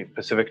 50K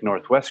Pacific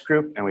Northwest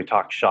group, and we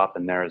talk shop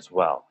in there as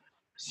well.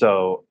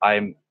 So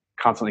I'm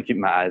constantly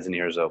keeping my eyes and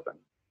ears open.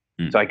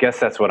 So I guess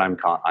that's what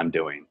I'm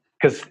doing,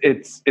 because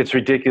it's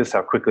ridiculous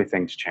how quickly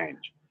things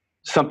change.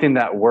 Something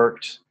that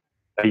worked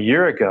a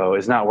year ago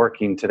is not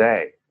working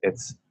today.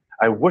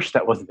 I wish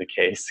that wasn't the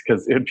case,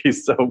 because it would be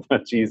so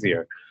much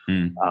easier.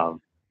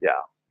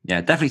 Yeah,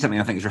 definitely something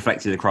I think is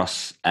reflected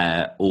across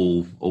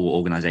all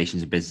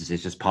organizations and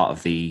businesses, just part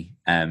of the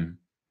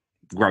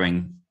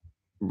growing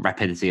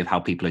rapidity of how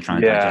people are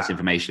trying to digest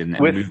information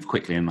and move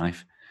quickly in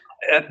life.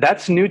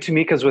 That's new to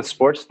me, because with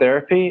sports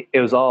therapy, it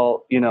was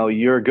all,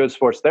 you're a good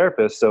sports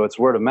therapist, so it's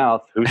word of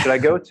mouth. Who should I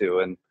go to?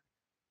 And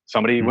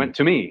somebody went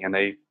to me, and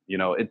they,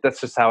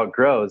 that's just how it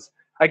grows.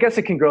 I guess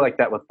it can grow like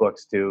that with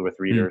books too, with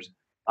readers.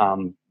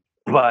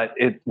 But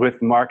with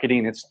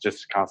marketing, it's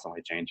just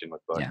constantly changing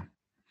with books.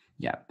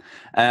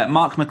 Yeah.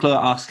 Mark McClure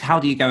asks, how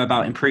do you go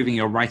about improving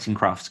your writing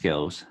craft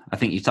skills? I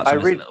think you touched on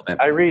this a little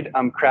bit. I read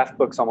craft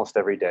books almost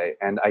every day,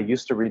 and I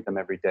used to read them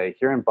every day.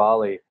 Here in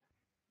Bali,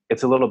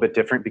 it's a little bit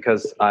different,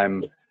 because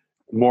I'm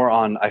more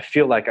I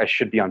feel like I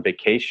should be on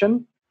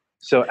vacation.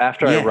 So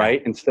after I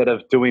write, instead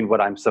of doing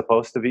what I'm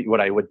supposed to be, what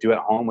I would do at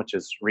home, which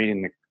is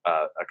reading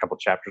a couple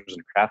chapters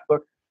in a craft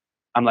book,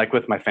 I'm like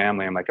with my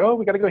family. I'm like, oh,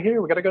 we got to go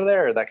here, we got to go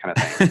there, that kind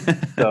of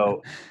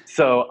thing.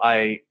 so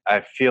I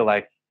feel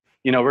like,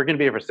 we're going to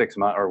be here for 6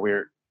 months, or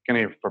we're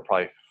going to be here for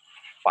probably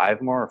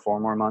 5 more or 4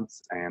 more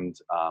months. And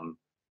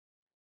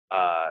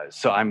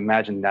so I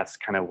imagine that's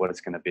kind of what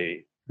it's going to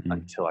be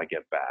until I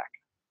get back.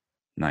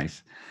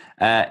 Nice.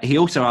 He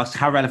also asked,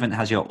 how relevant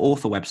has your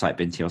author website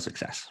been to your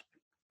success?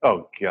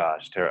 Oh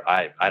gosh, Tara,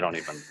 I don't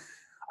even,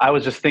 I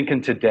was just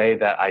thinking today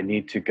that I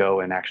need to go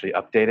and actually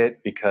update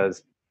it,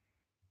 because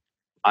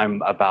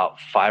I'm about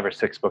 5 or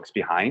 6 books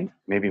behind,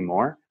 maybe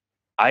more.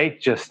 I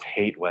just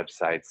hate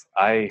websites.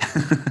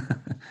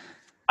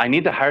 I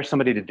need to hire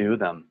somebody to do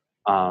them.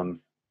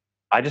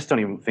 I just don't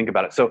even think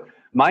about it. So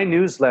my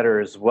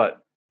newsletter is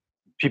what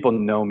people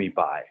know me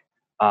by.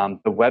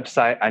 The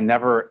website, I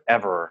never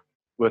ever,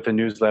 with a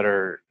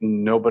newsletter,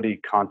 nobody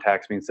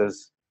contacts me and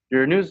says,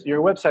 your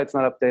website's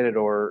not updated,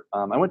 or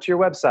I went to your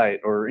website,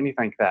 or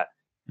anything like that.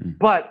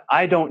 But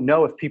I don't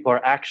know if people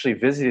are actually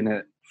visiting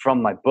it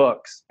from my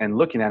books and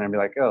looking at it and be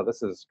like, oh,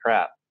 this is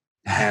crap,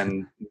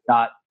 and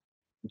not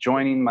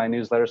joining my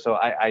newsletter. So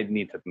I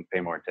need to pay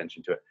more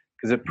attention to it,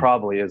 because it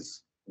probably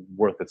is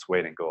worth its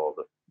weight in gold.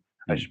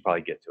 I should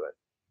probably get to it.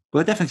 Well,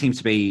 it definitely seems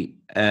to be,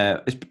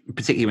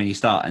 particularly when you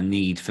start, a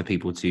need for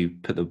people to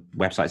put the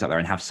websites up there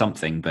and have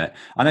something. But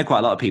I know quite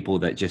a lot of people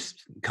that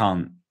just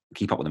can't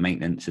keep up with the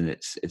maintenance, and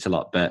it's a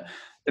lot. But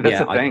that's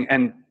the thing.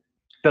 And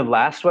the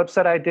last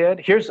website I did,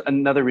 here's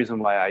another reason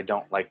why I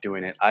don't like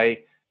doing it.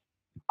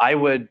 I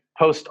would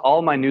post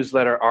all my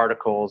newsletter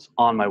articles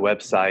on my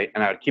website,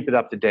 and I would keep it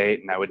up to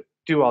date, and I would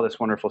do all this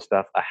wonderful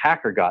stuff. A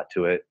hacker got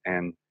to it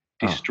and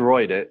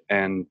destroyed it,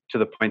 and to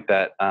the point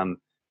that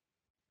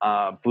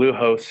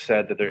Bluehost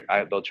said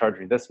that they'll charge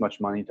me this much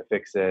money to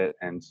fix it.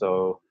 And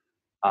so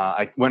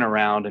I went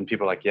around, and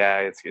people were like, yeah,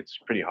 it's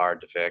pretty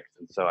hard to fix.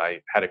 And so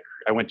I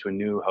went to a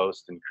new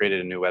host and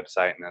created a new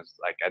website, and I was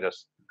like,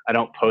 I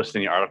don't post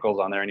any articles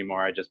on there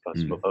anymore. I just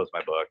post my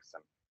books,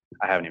 and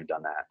I haven't even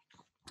done that.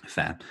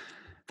 Fair.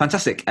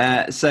 Fantastic.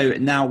 So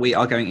now we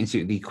are going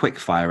into the quick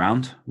fire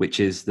round, which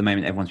is the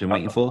moment everyone's been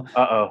waiting for.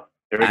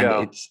 Here we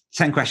go. It's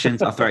 10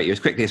 questions. I'll throw at you as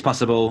quickly as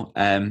possible.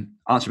 Answer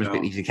them as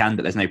quickly as you can,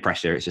 but there's no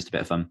pressure. It's just a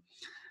bit of fun.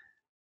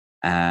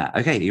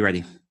 Okay, are you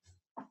ready?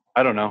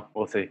 I don't know.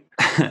 We'll see.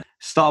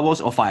 Star Wars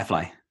or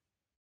Firefly?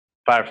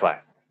 Firefly.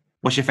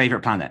 What's your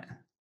favorite planet?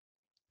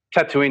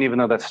 Tatooine, even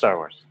though that's Star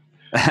Wars.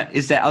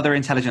 Is there other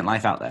intelligent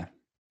life out there?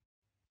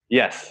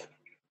 Yes.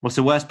 What's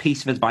the worst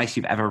piece of advice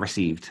you've ever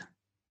received?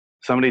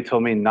 Somebody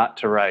told me not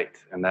to write,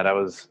 and that I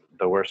was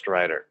the worst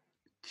writer.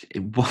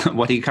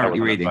 What are you currently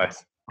reading?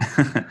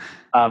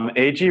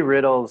 A.G.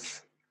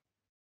 Riddle's,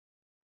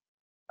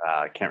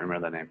 I can't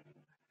remember the name.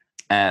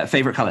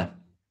 Favorite color?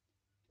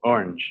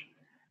 Orange.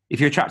 If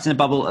you're trapped in a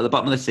bubble at the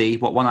bottom of the sea,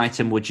 what one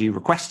item would you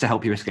request to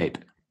help you escape?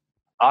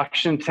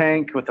 Oxygen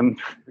tank with them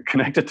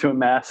connected to a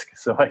mask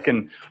so I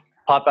can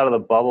pop out of the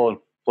bubble and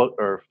float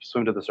or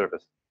swim to the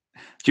surface.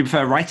 Do you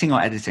prefer writing or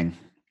editing?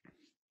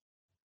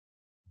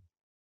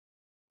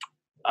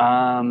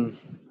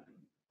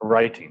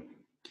 Writing.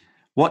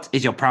 What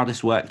is your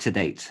proudest work to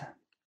date?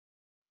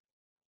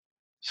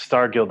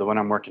 Star Guild, the one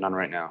I'm working on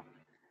right now.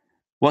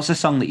 What's a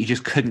song that you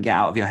just couldn't get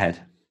out of your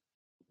head?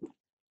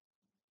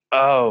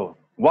 Oh,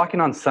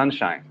 Walking on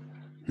Sunshine.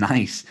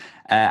 Nice.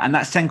 And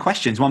that's 10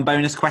 questions. One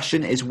bonus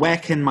question is, where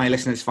can my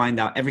listeners find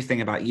out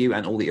everything about you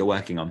and all that you're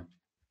working on?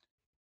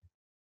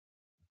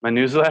 My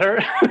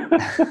newsletter?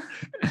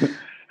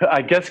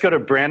 I guess go to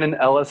Brandon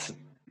Ellis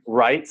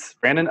Writes,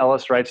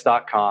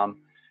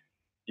 BrandonEllisWrites.com.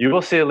 You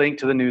will see a link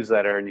to the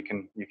newsletter, and you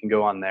can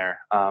go on there.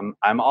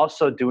 I'm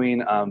also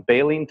doing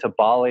Bailing to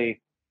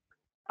Bali,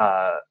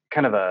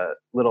 kind of a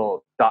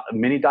little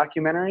mini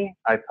documentary.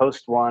 I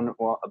post one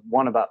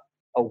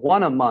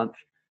a month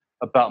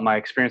about my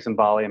experience in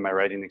Bali and my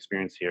writing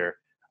experience here.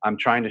 I'm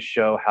trying to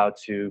show how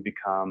to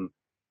become,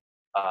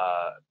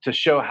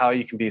 show how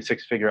you can be a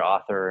six-figure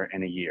author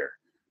in a year.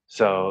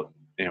 So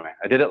anyway,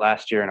 I did it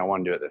last year, and I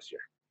want to do it this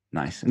year.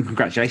 Nice. And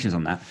congratulations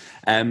on that.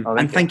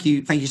 Thank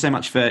you so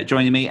much for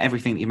joining me.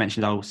 Everything that you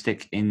mentioned, I'll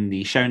stick in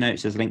the show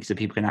notes as links that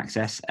people can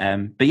access.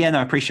 But yeah, no,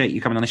 I appreciate you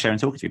coming on the show and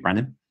talking to me,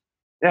 Brandon.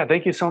 Yeah,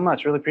 thank you so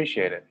much. Really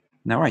appreciate it.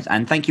 No worries.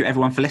 And thank you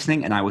everyone for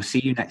listening, and I will see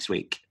you next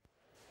week.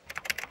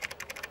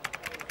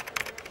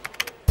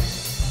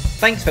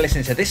 Thanks for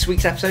listening to this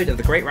week's episode of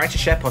the Great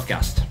Writers Share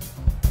podcast.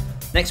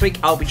 Next week,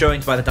 I'll be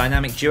joined by the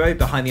dynamic duo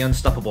behind the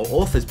Unstoppable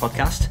Authors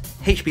podcast,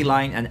 HB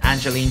Line and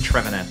Angeline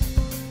Trevenant.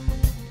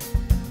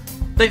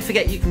 Don't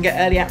forget you can get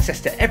early access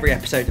to every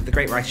episode of the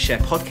Great Writers Share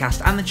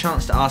podcast and the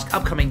chance to ask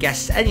upcoming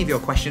guests any of your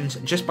questions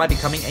just by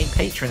becoming a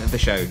patron of the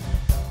show.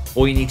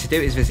 All you need to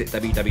do is visit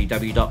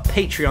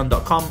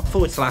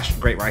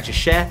www.patreon.com/Great Writers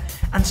Share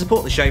and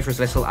support the show for as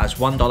little as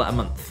 $1 a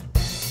month.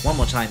 One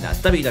more time, that's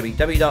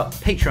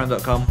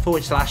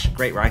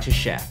www.patreon.com/Great Writers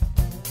Share.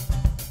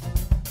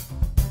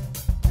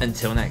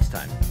 Until next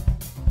time.